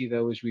specialty,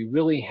 though, is we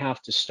really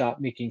have to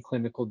stop making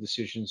clinical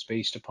decisions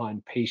based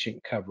upon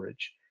patient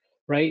coverage,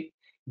 right?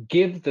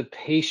 Give the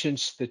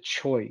patients the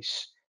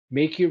choice.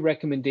 Make your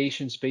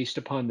recommendations based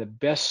upon the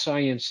best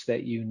science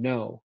that you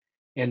know,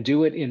 and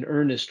do it in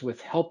earnest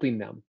with helping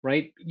them,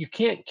 right? You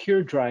can't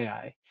cure dry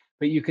eye,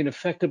 but you can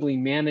effectively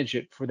manage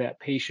it for that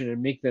patient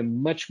and make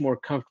them much more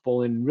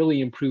comfortable and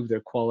really improve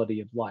their quality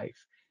of life.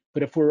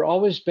 But if we're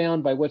always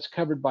bound by what's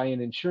covered by an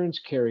insurance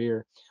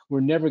carrier, we're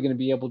never going to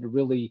be able to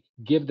really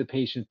give the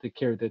patient the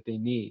care that they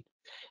need.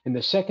 And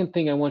the second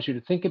thing I want you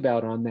to think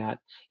about on that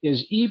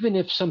is, even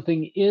if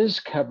something is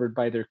covered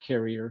by their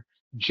carrier,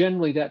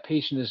 generally that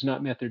patient has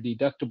not met their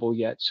deductible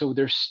yet. So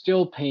they're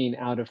still paying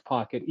out of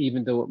pocket,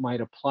 even though it might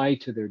apply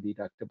to their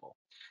deductible.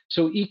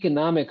 So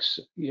economics,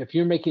 if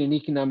you're making an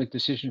economic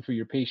decision for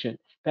your patient,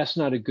 that's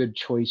not a good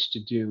choice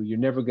to do. You're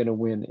never going to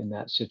win in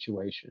that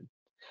situation.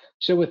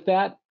 So with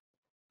that,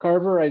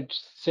 Carver, I'd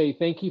say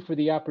thank you for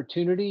the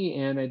opportunity,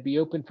 and I'd be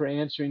open for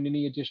answering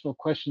any additional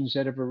questions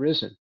that have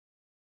arisen.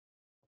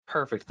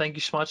 Perfect. Thank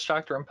you so much,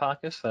 Dr.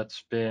 Rumpakis.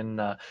 That's been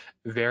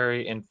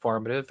very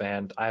informative,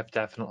 and I've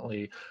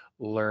definitely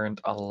learned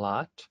a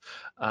lot.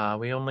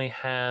 We only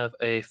have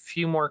a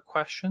few more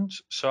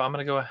questions, so I'm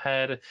going to go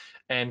ahead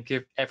and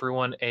give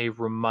everyone a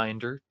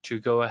reminder to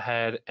go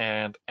ahead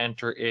and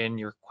enter in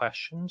your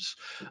questions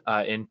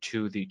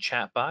into the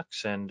chat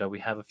box, and we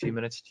have a few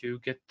minutes to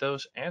get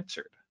those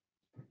answered.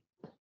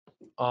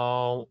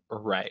 All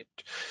right.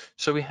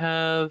 So we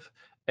have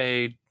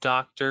a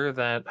doctor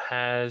that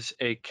has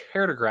a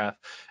keratograph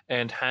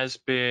and has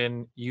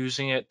been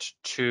using it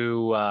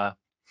to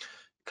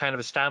kind of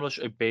establish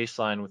a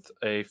baseline with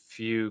a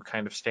few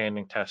kind of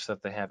standing tests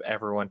that they have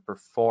everyone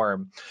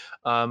perform.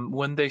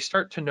 When they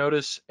start to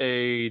notice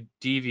a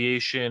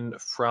deviation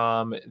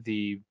from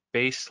the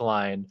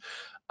baseline,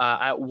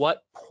 at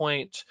what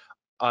point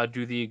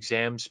do the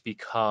exams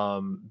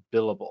become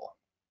billable?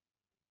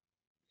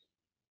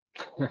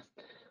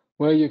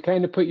 Well, you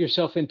kind of put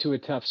yourself into a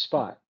tough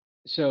spot.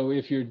 So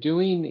if you're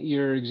doing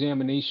your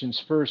examinations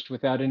first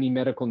without any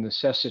medical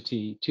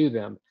necessity to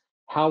them,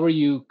 how are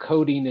you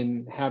coding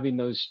and having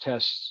those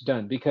tests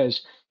done?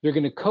 Because you're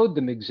going to code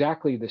them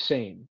exactly the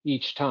same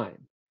each time.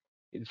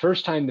 The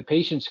first time the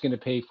patient's going to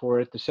pay for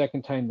it, the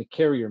second time the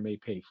carrier may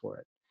pay for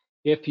it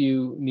if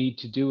you need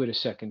to do it a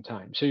second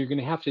time. So you're going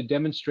to have to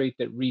demonstrate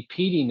that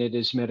repeating it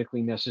is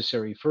medically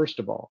necessary, first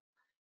of all.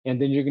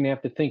 And then you're going to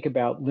have to think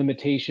about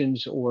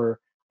limitations or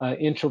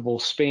interval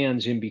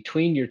spans in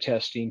between your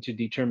testing to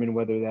determine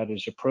whether that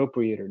is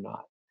appropriate or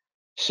not.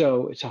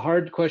 So it's a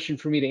hard question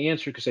for me to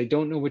answer because I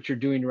don't know what you're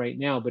doing right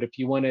now. But if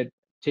you want to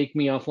take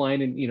me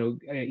offline and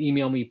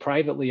email me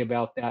privately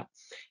about that,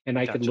 and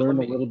I could Gotcha. Let learn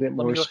a me little bit let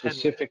me more go ahead and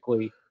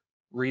specifically.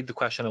 read the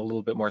question a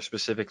little bit more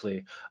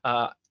specifically.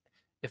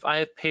 If I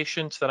have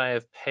patients that I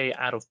have pay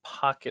out of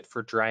pocket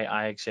for dry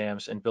eye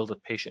exams and build a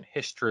patient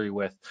history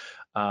with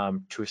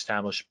to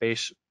establish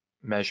base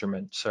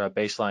measurements,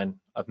 baseline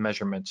of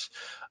measurements,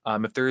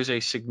 if there is a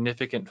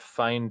significant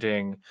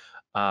finding,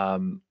 at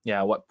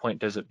what point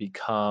does it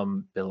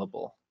become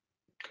billable?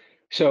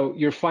 So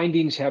your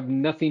findings have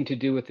nothing to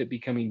do with it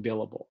becoming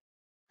billable.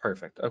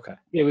 Perfect. Okay.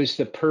 It was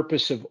the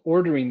purpose of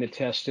ordering the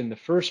test in the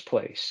first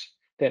place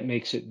that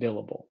makes it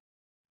billable.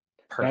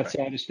 That's Perfect.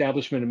 that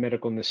establishment of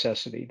medical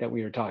necessity that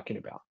we are talking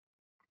about.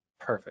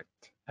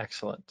 Perfect.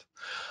 Excellent.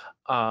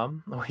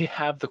 We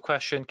have the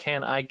question,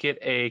 can I get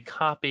a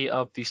copy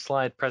of the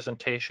slide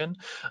presentation?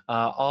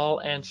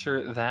 I'll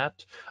answer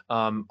that.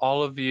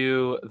 All of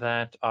you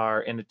that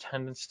are in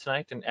attendance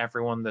tonight and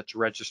everyone that's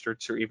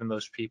registered, so even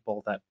those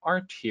people that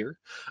aren't here,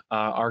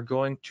 are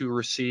going to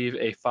receive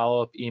a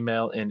follow-up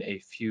email in a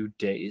few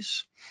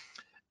days.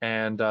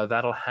 And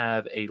that'll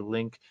have a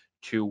link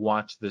to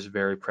watch this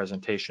very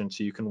presentation,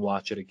 so you can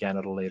watch it again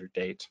at a later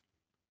date.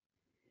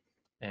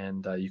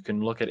 And you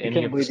can look at I any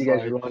can't of the believe you guys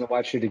slides. would want to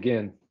watch it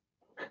again.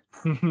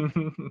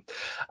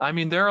 I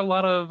mean, there are a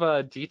lot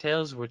of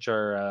details which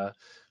are,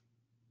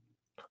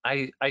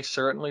 I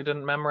certainly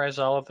didn't memorize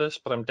all of this,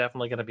 but I'm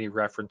definitely going to be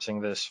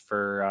referencing this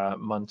for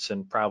months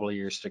and probably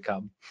years to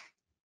come.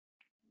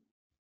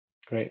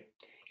 Great.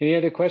 Any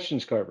other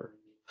questions, Carver?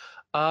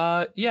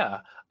 Yeah,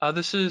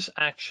 this is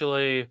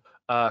actually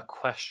a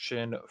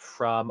question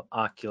from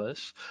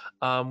Oculus,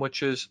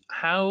 which is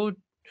how,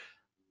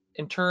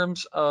 in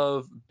terms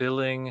of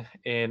billing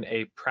in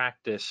a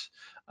practice,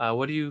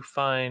 what do you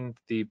find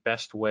the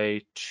best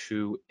way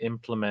to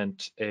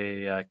implement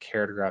a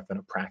keratograph in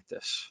a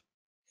practice?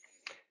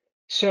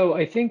 So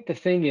I think the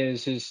thing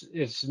is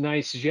it's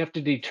nice is you have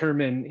to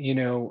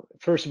determine,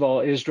 first of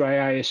all, is dry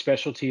eye a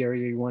specialty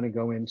area you want to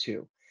go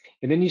into?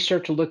 And then you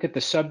start to look at the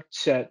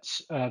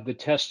subsets of the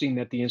testing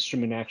that the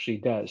instrument actually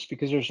does,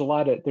 because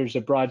there's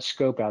a broad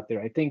scope out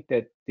there. I think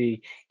that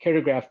the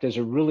Keratograph does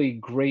a really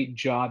great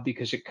job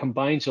because it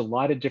combines a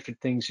lot of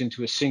different things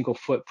into a single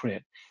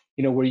footprint,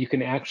 where you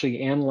can actually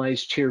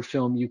analyze tear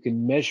film, you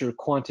can measure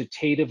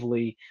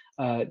quantitatively,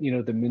 the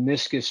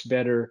meniscus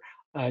better,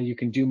 you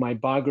can do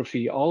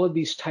mybography, all of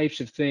these types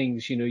of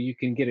things, you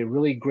can get a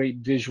really great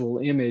visual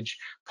image.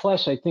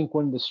 Plus, I think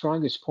one of the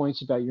strongest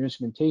points about your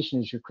instrumentation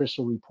is your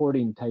crystal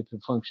reporting type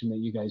of function that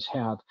you guys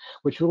have,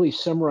 which really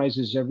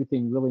summarizes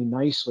everything really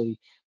nicely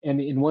and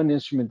in one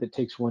instrument that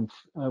takes one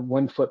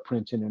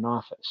footprint in an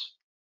office.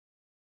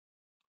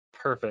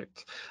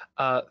 Perfect.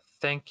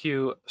 Thank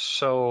you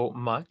so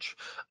much.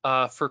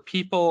 For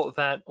people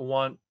that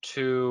want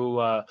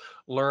to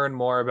learn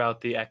more about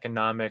the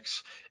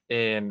economics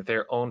in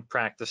their own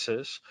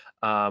practices,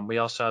 we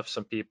also have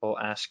some people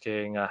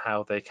asking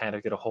how they kind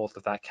of get a hold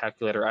of that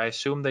calculator. I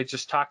assume they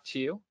just talk to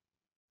you?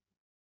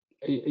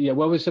 Yeah,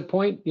 what was the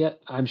point? Yeah,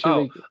 I'm sure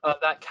Oh, they.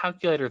 that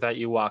calculator that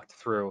you walked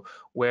through,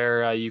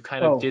 where you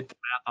kind of Oh, did the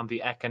math on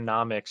the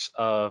economics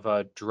of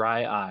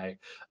dry eye.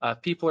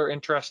 People are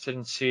interested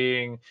in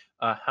seeing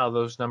how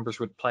those numbers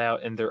would play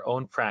out in their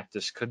own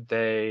practice. Should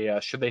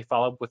they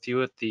follow up with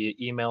you at the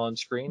email on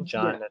screen,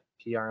 yeah.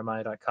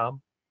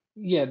 john@prmi.com?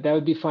 Yeah, that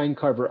would be fine,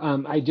 Carver.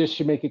 I just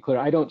should make it clear,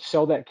 I don't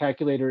sell that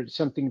calculator. It's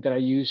something that I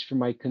use for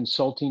my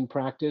consulting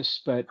practice.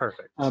 But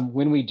Perfect.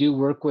 when we do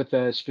work with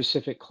a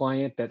specific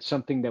client, that's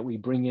something that we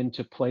bring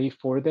into play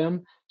for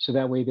them. So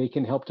that way they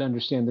can help to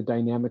understand the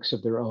dynamics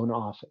of their own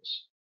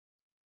office.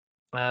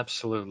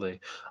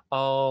 Absolutely.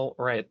 All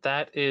right,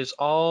 that is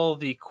all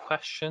the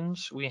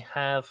questions we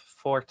have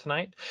for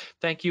tonight.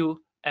 Thank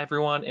you,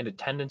 everyone in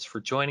attendance, for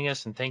joining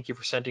us, and thank you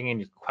for sending in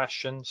your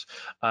questions.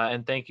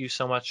 And thank you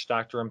so much,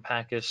 Dr.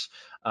 Rumpakis,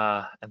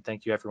 and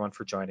thank you, everyone,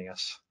 for joining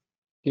us.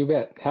 You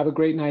bet. Have a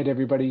great night,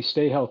 everybody.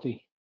 Stay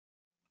healthy.